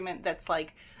argument that's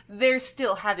like they're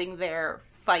still having their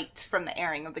fight from the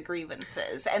airing of the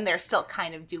grievances, and they're still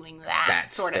kind of doing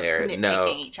that sort of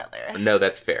nitpicking each other. No,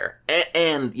 that's fair.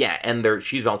 And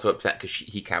she's also upset because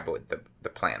he cowboyed the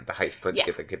plan, the heist plan to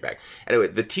get the kid back. Anyway,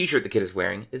 the T-shirt the kid is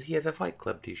wearing he has a Fight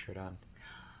Club T-shirt on.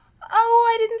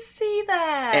 Oh, I didn't see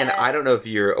that. And I don't know if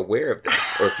you're aware of this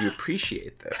or if you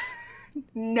appreciate this.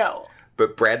 No.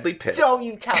 But Bradley Pitt. Don't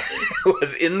you tell me.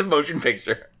 Was in the motion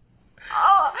picture.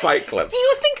 Fight Club. Do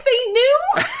you think they knew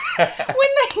when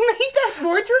they made that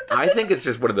wardrobe decision? I think it's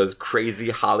just one of those crazy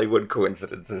Hollywood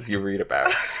coincidences you read about.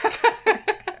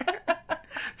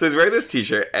 So he's wearing this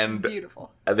T-shirt, and beautiful.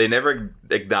 They never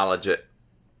acknowledge it.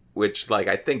 Which, like,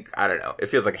 I don't know. It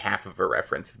feels like half of a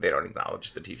reference if they don't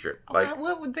acknowledge the T-shirt. Like,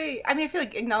 what would they? I mean, I feel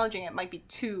like acknowledging it might be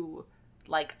too,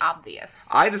 like, obvious.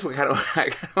 I just kind of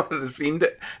wanted the scene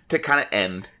to kind of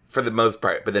end for the most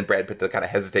part, but then Brad Pitt to kind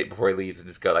of hesitate before he leaves and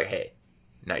just go like, "Hey,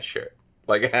 nice shirt."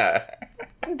 Like, that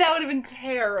would have been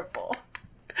terrible.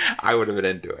 I would have been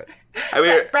into it. I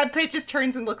mean, Brad Pitt just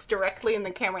turns and looks directly in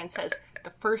the camera and says,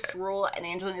 like the first rule, and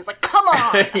Angelina's like, come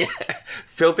on! Yeah.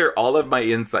 Filter all of my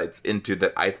insights into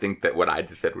that I think that what I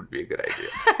just said would be a good idea.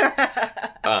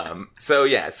 So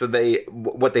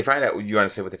what they find out, you want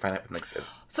to say what they find out from the...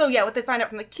 So yeah, what they find out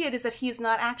from the kid is that he's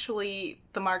not actually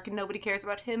the mark and nobody cares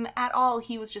about him at all.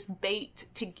 He was just bait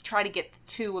to try to get the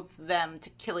two of them to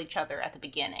kill each other at the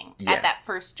beginning. Yeah. At that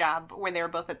first job where they were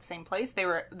both at the same place,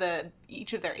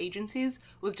 each of their agencies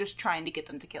was just trying to get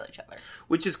them to kill each other.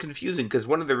 Which is confusing because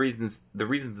one of the reasons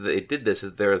that they did this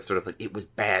is they're sort of like, it was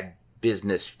bad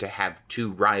business to have two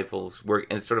rivals work,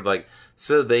 and it's sort of like,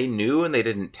 so they knew and they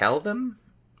didn't tell them?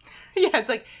 Yeah, it's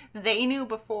like they knew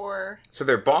before. So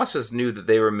their bosses knew that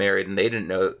they were married, and they didn't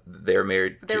know they were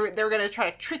married. They were going to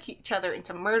try to trick each other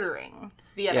into murdering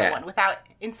the other one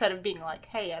instead of being like,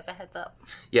 "Hey, as a heads up."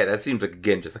 Yeah, that seems like,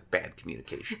 again, just like bad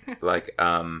communication.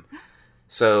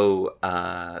 So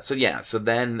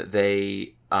then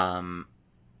they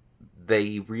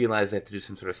realize they have to do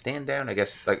some sort of stand down. I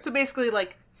guess so. Basically,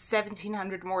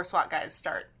 1,700 more SWAT guys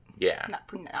start. Yeah,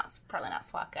 probably not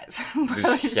SWAT guys.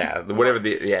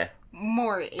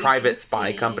 More private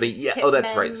spy company. Yeah. Oh,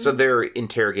 that's right. So their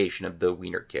interrogation of the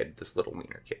Wiener Kid, this little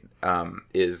Wiener Kid,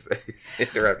 is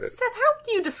interrupted. Seth, how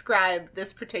do you describe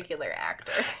this particular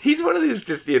actor? He's one of these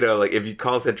just, if you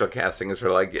call central casting, it's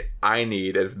sort of like, I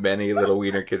need as many little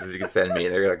Wiener Kids as you can send me.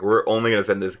 And they're like, we're only going to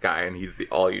send this guy, and he's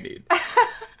all you need.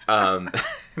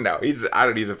 No, he's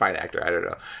a fine actor. I don't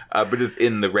know. But just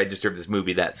in the register of this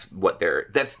movie, that's what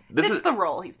this is the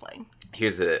role he's playing.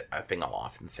 Here's a thing I'll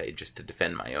often say just to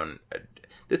defend my own.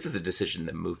 This is a decision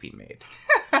the movie made.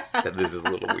 That this is a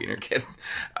little Wiener Kid.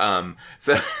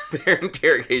 So their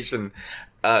interrogation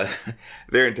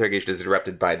is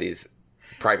interrupted by these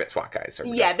private SWAT guys.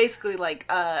 Yeah, basically,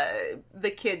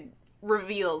 the kid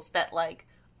reveals that,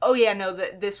 oh yeah, no,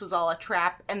 this was all a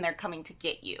trap, and they're coming to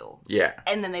get you. Yeah.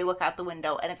 And then they look out the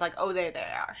window, and it's like, oh, there they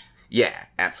are. Yeah,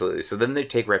 absolutely. So then they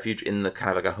take refuge in the kind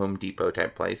of like a Home Depot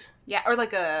type place. Yeah, or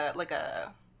like a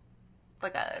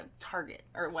Target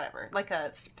or whatever,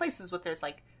 places with there's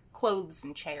clothes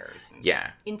and chairs and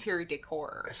interior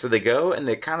decor. So they go and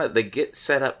they get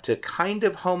set up to kind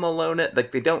of Home Alone it.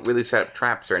 Like, they don't really set up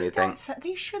traps or anything.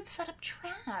 They should set up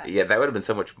traps. Yeah, that would have been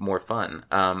so much more fun.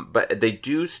 But they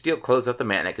do steal clothes off the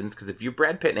mannequins, because if you're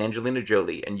Brad Pitt and Angelina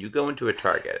Jolie and you go into a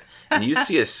Target and you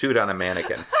see a suit on a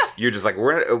mannequin, you're just like,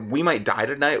 we might die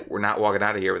tonight. We're not walking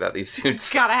out of here without these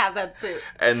suits. Gotta have that suit.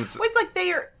 And it's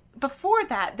before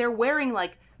that, they're wearing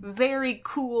very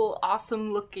cool,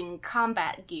 awesome looking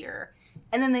combat gear.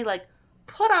 And then they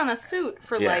put on a suit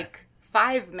for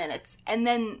 5 minutes. And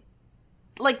then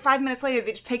 5 minutes later,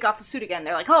 they just take off the suit again.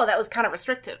 They're like, oh, that was kind of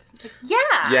restrictive. It's like,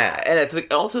 yeah. Yeah. And it's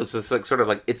also it's just sort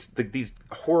of it's these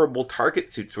horrible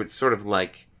Target suits, which sort of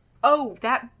oh,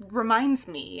 that reminds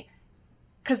me.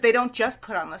 Because they don't just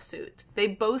put on the suit. They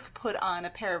both put on a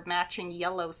pair of matching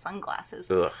yellow sunglasses.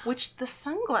 Ugh. Which the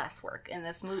sunglass work in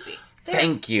this movie.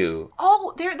 Thank you.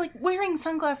 Oh, they're wearing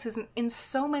sunglasses in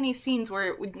so many scenes where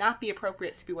it would not be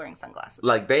appropriate to be wearing sunglasses.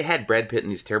 They had Brad Pitt in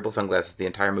these terrible sunglasses the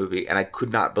entire movie, and I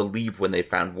could not believe when they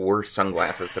found worse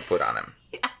sunglasses to put on him.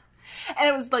 Yeah. And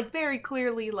it was very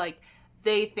clearly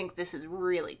they think this is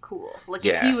really cool.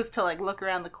 If he was to look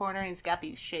around the corner and he's got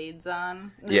these shades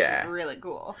on, this is really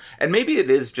cool. And maybe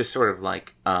it is just sort of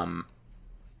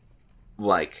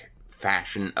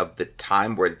fashion of the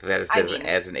time, where that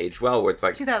hasn't aged well, where it's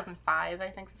 2005, I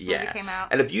think this movie came out.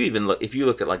 And if you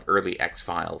look at early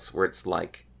X-Files, where it's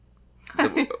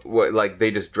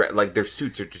they just their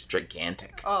suits are just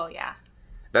gigantic. Oh yeah.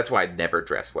 That's why I'd never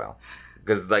dress well.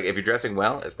 Because, if you're dressing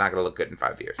well, it's not going to look good in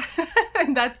 5 years.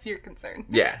 And that's your concern.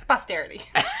 Yeah. It's posterity.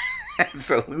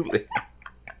 Absolutely.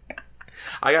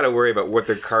 I got to worry about what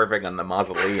they're carving on the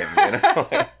mausoleum,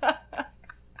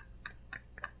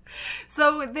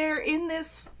 So they're in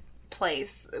this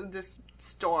place, this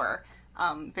store,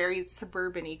 very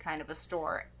suburban-y kind of a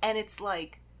store. And it's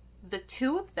the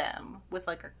two of them with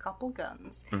a couple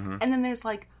guns. Mm-hmm. And then there's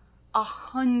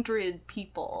 100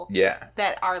 people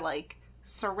that are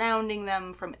surrounding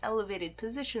them from elevated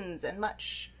positions and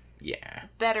much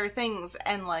better things,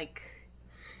 and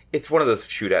it's one of those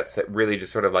shootouts that really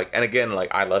just sort of and again,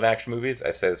 I love action movies, I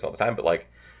say this all the time, but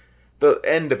the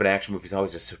end of an action movie is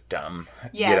always just so dumb.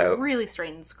 It really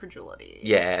strains credulity.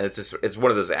 Yeah, and it's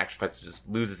one of those action fights that just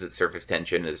loses its surface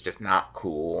tension, is just not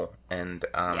cool, and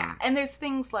and there's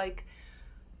things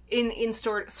in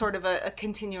sort of a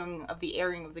continuing of the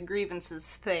airing of the grievances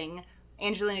thing.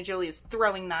 Angelina Jolie is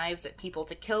throwing knives at people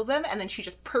to kill them, and then she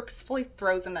just purposefully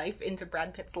throws a knife into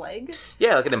Brad Pitt's leg.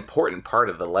 Yeah, like an important part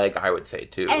of the leg, I would say,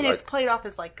 too. And like, it's played off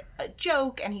as, like, a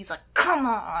joke, and he's like, come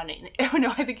on! And,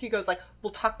 no, I think he goes like,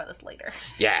 we'll talk about this later.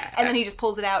 Yeah. And then he just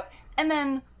pulls it out, and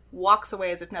then walks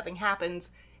away as if nothing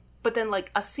happens. But then,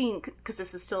 like, a scene, because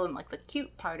this is still in, like, the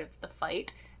cute part of the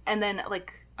fight, and then,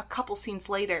 like, a couple scenes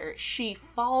later, she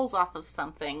falls off of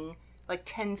something, like,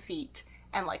 10 feet,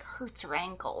 and, like, hurts her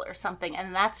ankle or something,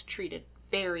 and that's treated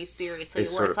very seriously,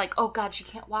 where it's like, oh god, she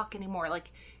can't walk anymore,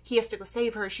 like, he has to go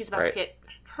save her, she's about to get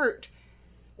hurt,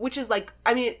 which is, like,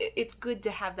 I mean, it's good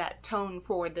to have that tone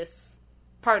for this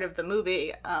part of the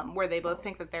movie, where they both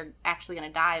think that they're actually gonna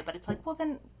die, but it's like, well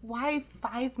then, why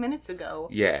 5 minutes ago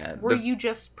were you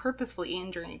just purposefully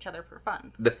injuring each other for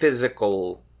fun? The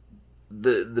physical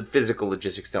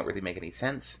logistics don't really make any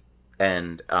sense,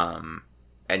 and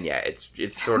yeah,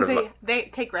 it's sort of they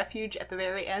take refuge at the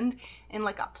very end in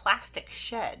like a plastic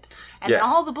shed, and then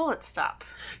all the bullets stop.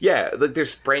 Yeah, like they're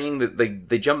spraying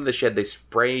they jump in the shed, they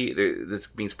spray, it's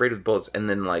being sprayed with bullets, and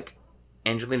then like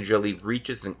Angelina Jolie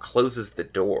reaches and closes the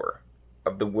door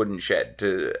of the wooden shed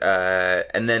to,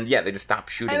 and then they just stop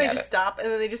shooting at it. And they just stop,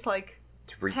 and then they just like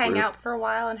hang out for a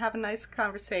while and have a nice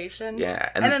conversation.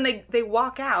 Yeah, and then they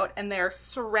walk out, and they're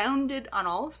surrounded on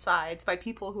all sides by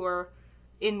people who are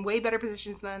in way better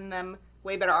positions than them,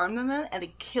 way better armed than them, and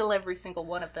they kill every single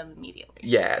one of them immediately.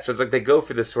 Yeah, so it's like they go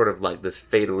for this sort of like this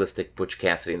fatalistic Butch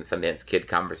Cassidy and the Sundance Kid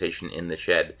conversation in the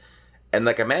shed. And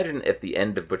like imagine at the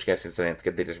end of Butch Cassidy and the Sundance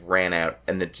Kid, they just ran out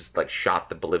and then just like shot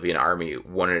the Bolivian army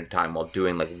one at a time while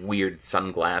doing like weird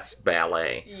sunglass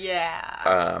ballet.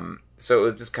 Yeah. So it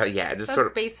was just kind of, That's sort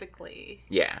of basically...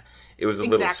 Yeah. It was a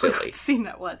little silly. Exactly what scene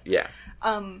that was. Yeah.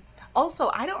 Also,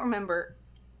 I don't remember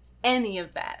any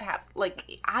of that happen.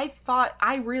 Like, I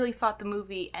really thought the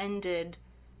movie ended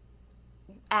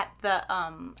at the,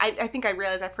 I think I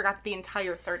realized I forgot the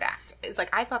entire third act. It's like,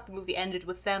 I thought the movie ended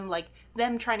with them, like,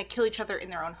 them trying to kill each other in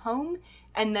their own home,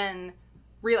 and then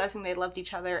realizing they loved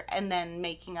each other, and then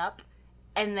making up.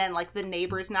 And then, like, the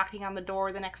neighbors knocking on the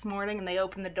door the next morning, and they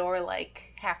open the door,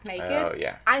 like, half naked. Oh,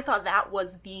 yeah. I thought that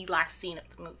was the last scene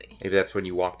of the movie. Maybe that's when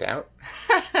you walked out?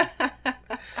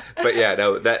 But yeah,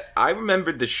 no, I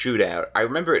remembered the shootout. I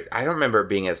remember it, I don't remember it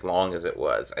being as long as it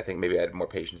was. I think maybe I had more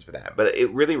patience for that. But it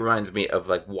really reminds me of,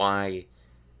 like, why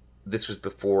this was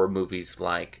before movies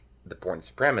like The Bourne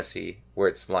Supremacy, where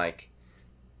it's like,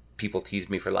 people tease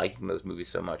me for liking those movies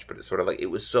so much, but it's sort of like, it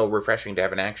was so refreshing to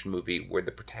have an action movie where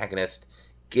the protagonist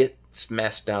gets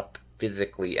messed up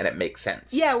physically and it makes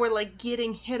sense. Yeah, where like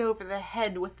getting hit over the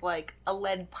head with like a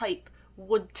lead pipe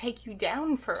would take you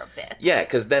down for a bit. Yeah,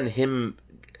 because then him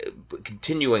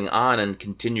continuing on and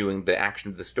continuing the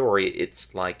action of the story,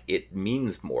 it's like it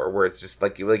means more, where it's just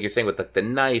like you're saying with like the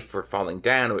knife or falling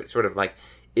down, or it's sort of like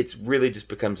it's really just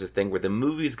becomes this thing where the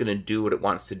movie's going to do what it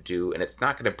wants to do, and it's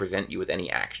not going to present you with any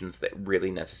actions that really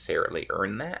necessarily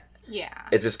earn that. Yeah.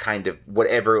 It's just kind of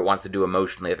whatever it wants to do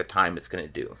emotionally at the time it's going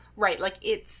to do. Right, like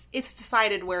it's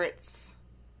decided where its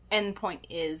endpoint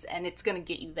is, and it's going to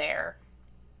get you there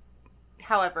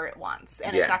however it wants,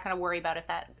 and it's not going to worry about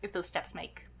if those steps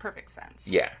make perfect sense.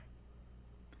 Yeah.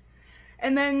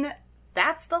 And then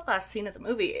that's the last scene of the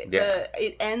movie. Yeah.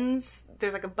 It ends,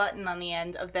 there's like a button on the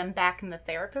end of them back in the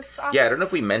therapist's office. Yeah, I don't know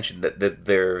if we mentioned that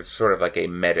there's sort of like a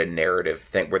meta-narrative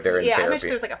thing where they're in therapy. Yeah, I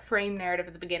mentioned there's like a frame narrative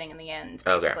at the beginning and the end,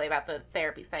 basically, about the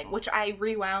therapy thing, which I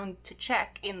rewound to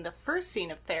check. In the first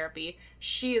scene of therapy,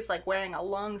 she is like wearing a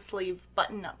long sleeve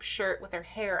button-up shirt with her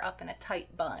hair up in a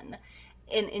tight bun.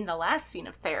 In the last scene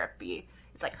of therapy,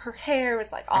 it's like her hair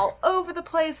is like all over the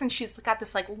place, and she's got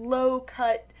this like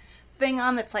low-cut thing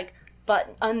on that's like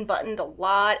unbuttoned a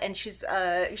lot, and she's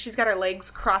got her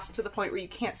legs crossed to the point where you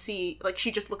can't see, like,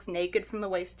 she just looks naked from the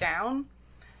waist down,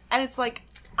 and it's like,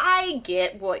 I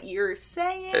get what you're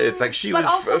saying. It's like she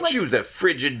was a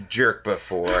frigid jerk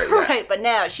before, right? But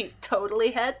now she's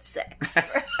totally had sex.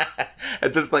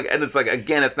 It's like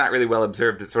again, it's not really well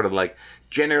observed. It's sort of like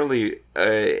generally,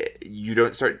 you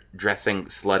don't start dressing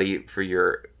slutty for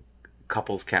your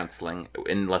couples counseling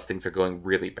unless things are going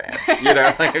really bad. You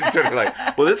know, like it's sort of like,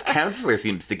 well, this counselor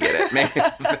seems to get it. Maybe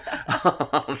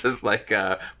I'll just like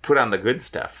put on the good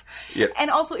stuff. Yeah. And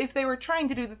also, if they were trying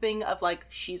to do the thing of like,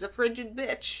 she's a frigid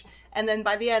bitch, and then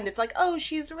by the end it's like, oh,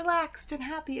 she's relaxed and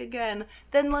happy again,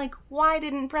 then like, why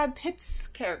didn't Brad Pitt's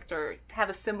character have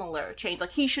a similar change?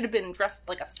 Like, he should have been dressed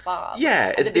like a slob.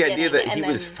 Yeah, it's the idea that he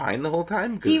was fine the whole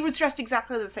time. He was dressed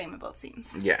exactly the same in both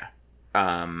scenes. Yeah.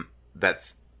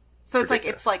 That's so it's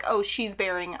ridiculous. like, oh, she's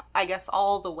bearing, I guess,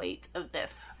 all the weight of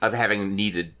this. Of having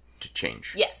needed to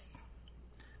change. Yes.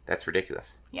 That's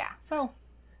ridiculous. Yeah, so.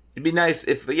 It'd be nice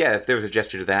if there was a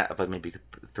gesture to that of like maybe you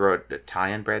could throw a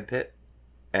tie on Brad Pitt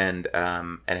and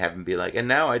have him be like, and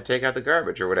now I take out the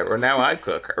garbage or whatever, or now I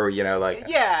cook, or like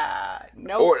yeah,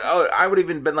 no, or I would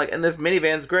even been like, and this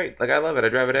minivan's great, like I love it, I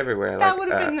drive it everywhere. That would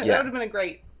have been that would have been a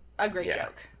great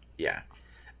joke. Yeah,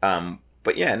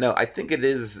 but yeah, no, I think it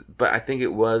is, but I think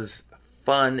it was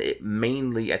fun.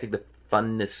 I think the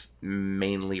funness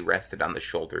mainly rested on the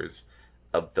shoulders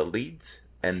of the leads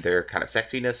and their kind of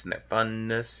sexiness and their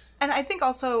funness. And I think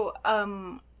also,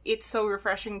 it's so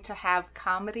refreshing to have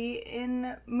comedy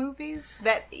in movies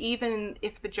that even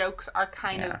if the jokes are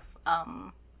kind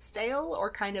of stale or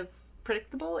kind of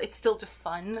predictable, it's still just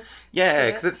fun. Yeah,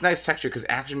 because it's nice texture, because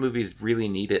action movies really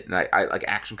need it, and I like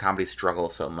action comedies struggle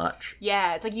so much.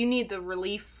 Yeah, it's like you need the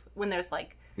relief when there's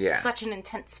like such an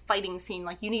intense fighting scene.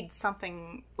 Like you need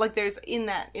something, like there's in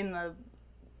the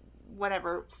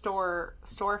whatever store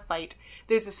fight,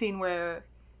 there's a scene where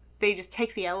they just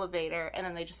take the elevator and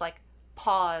then they just like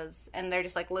pause and they're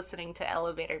just like listening to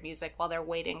elevator music while they're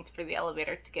waiting for the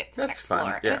elevator to get to the next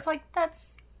floor. Yeah. And it's like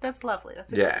that's lovely.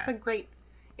 It's a great.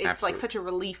 It's Absolutely. Like such a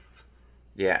relief.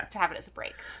 Yeah. To have it as a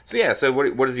break. So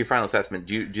what is your final assessment?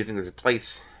 Do you think there's a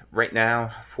place right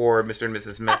now for Mr. and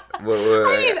Mrs. Smith? I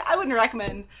mean, I wouldn't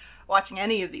recommend watching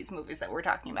any of these movies that we're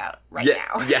talking about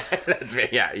now. Yeah, that's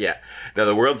right. Yeah. No,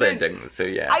 the world's ending, so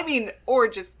yeah. I mean, or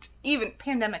just even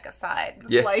pandemic aside,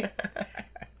 like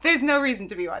there's no reason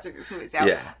to be watching these movies now.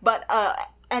 Yeah. But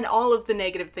and all of the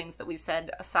negative things that we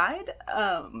said aside,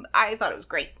 I thought it was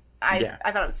great. I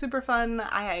thought it was super fun.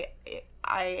 I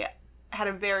had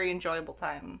a very enjoyable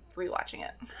time rewatching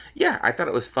it. Yeah, I thought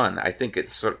it was fun. I think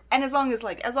it's sort of... And as long as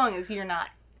you're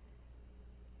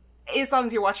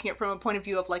watching it from a point of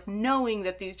view of like knowing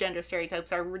that these gender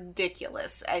stereotypes are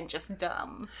ridiculous and just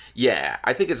dumb. Yeah,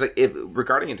 I think it's like,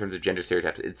 regarding in terms of gender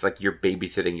stereotypes, it's like you're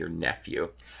babysitting your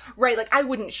nephew. Right, like I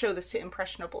wouldn't show this to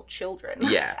impressionable children.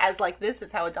 Yeah. As like, this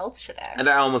is how adults should act. And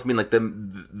I almost mean like the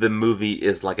movie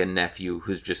is like a nephew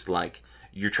who's just like,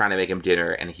 you're trying to make him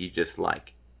dinner and he just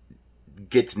like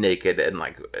gets naked and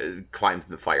like climbs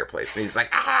in the fireplace and he's like,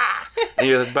 ah, and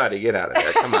you're like, buddy, get out of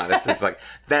there, come on. It's like,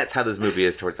 that's how this movie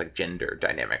is towards like gender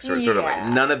dynamics, or sort of like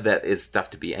none of that is stuff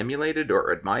to be emulated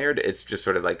or admired. It's just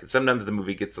sort of like, sometimes the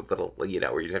movie gets a little, where you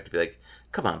just have to be like,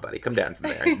 come on, buddy, come down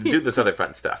from there, do this other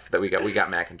fun stuff that we got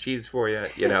mac and cheese for you,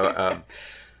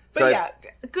 but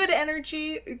good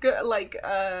energy, good, like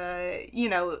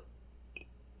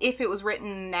if it was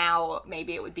written now,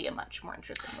 maybe it would be a much more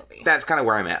interesting movie. That's kind of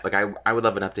where I'm at. Like, I would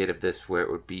love an update of this where it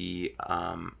would be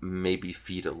maybe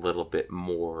feed a little bit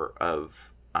more of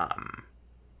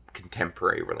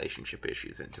contemporary relationship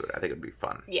issues into it. I think it would be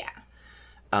fun. Yeah.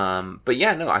 But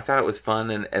yeah, no, I thought it was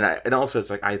fun, and also it's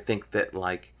like, I think that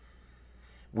like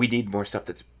we need more stuff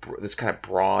that's kind of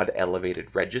broad,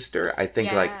 elevated register. I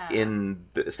think like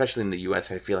especially in the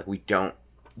US, I feel like we don't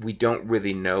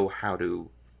really know how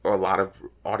to. Or a lot of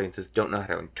audiences don't know how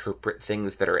to interpret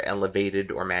things that are elevated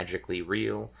or magically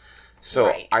real.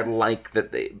 So I like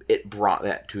that it brought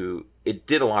that to... It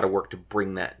did a lot of work to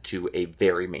bring that to a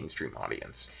very mainstream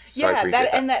audience. So I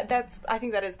appreciate that. That's I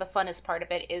think that is the funnest part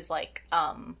of it, is like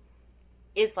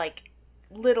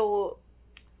little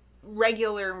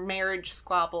regular marriage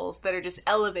squabbles that are just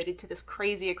elevated to this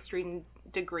crazy extreme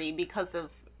degree because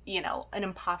of, an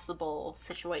impossible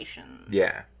situation.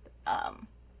 Yeah.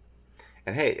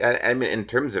 And hey, I mean, in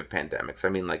terms of pandemics, I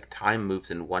mean, like, time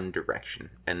moves in one direction.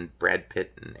 And Brad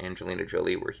Pitt and Angelina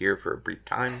Jolie were here for a brief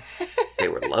time. They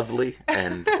were lovely.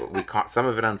 And we caught some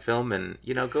of it on film. And,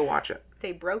 go watch it.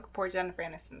 They broke poor Jennifer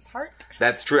Aniston's heart.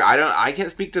 That's true. I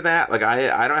can't speak to that. Like,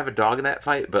 I don't have a dog in that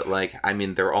fight. But, like, I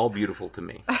mean, they're all beautiful to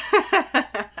me.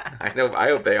 I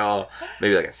hope they all,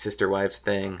 maybe like a sister wives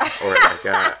thing. Or like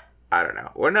I don't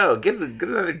know. Or no, get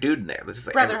another dude in there. This is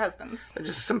like brother husbands.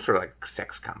 Just some sort of like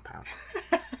sex compound.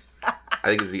 I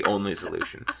think is the only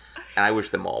solution. And I wish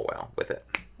them all well with it.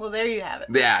 Well, there you have it.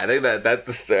 Yeah, I think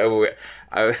that's it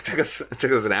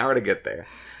took us an hour to get there.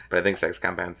 But I think sex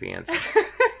compound's the answer.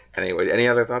 Anyway, any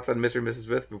other thoughts on Mr. and Mrs.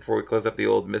 Smith before we close up the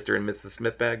old Mr. and Mrs.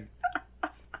 Smith bag?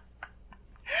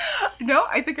 No,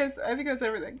 I think that's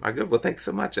everything. All right, good. Well, thanks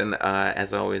so much. And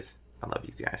as always, I love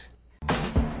you guys.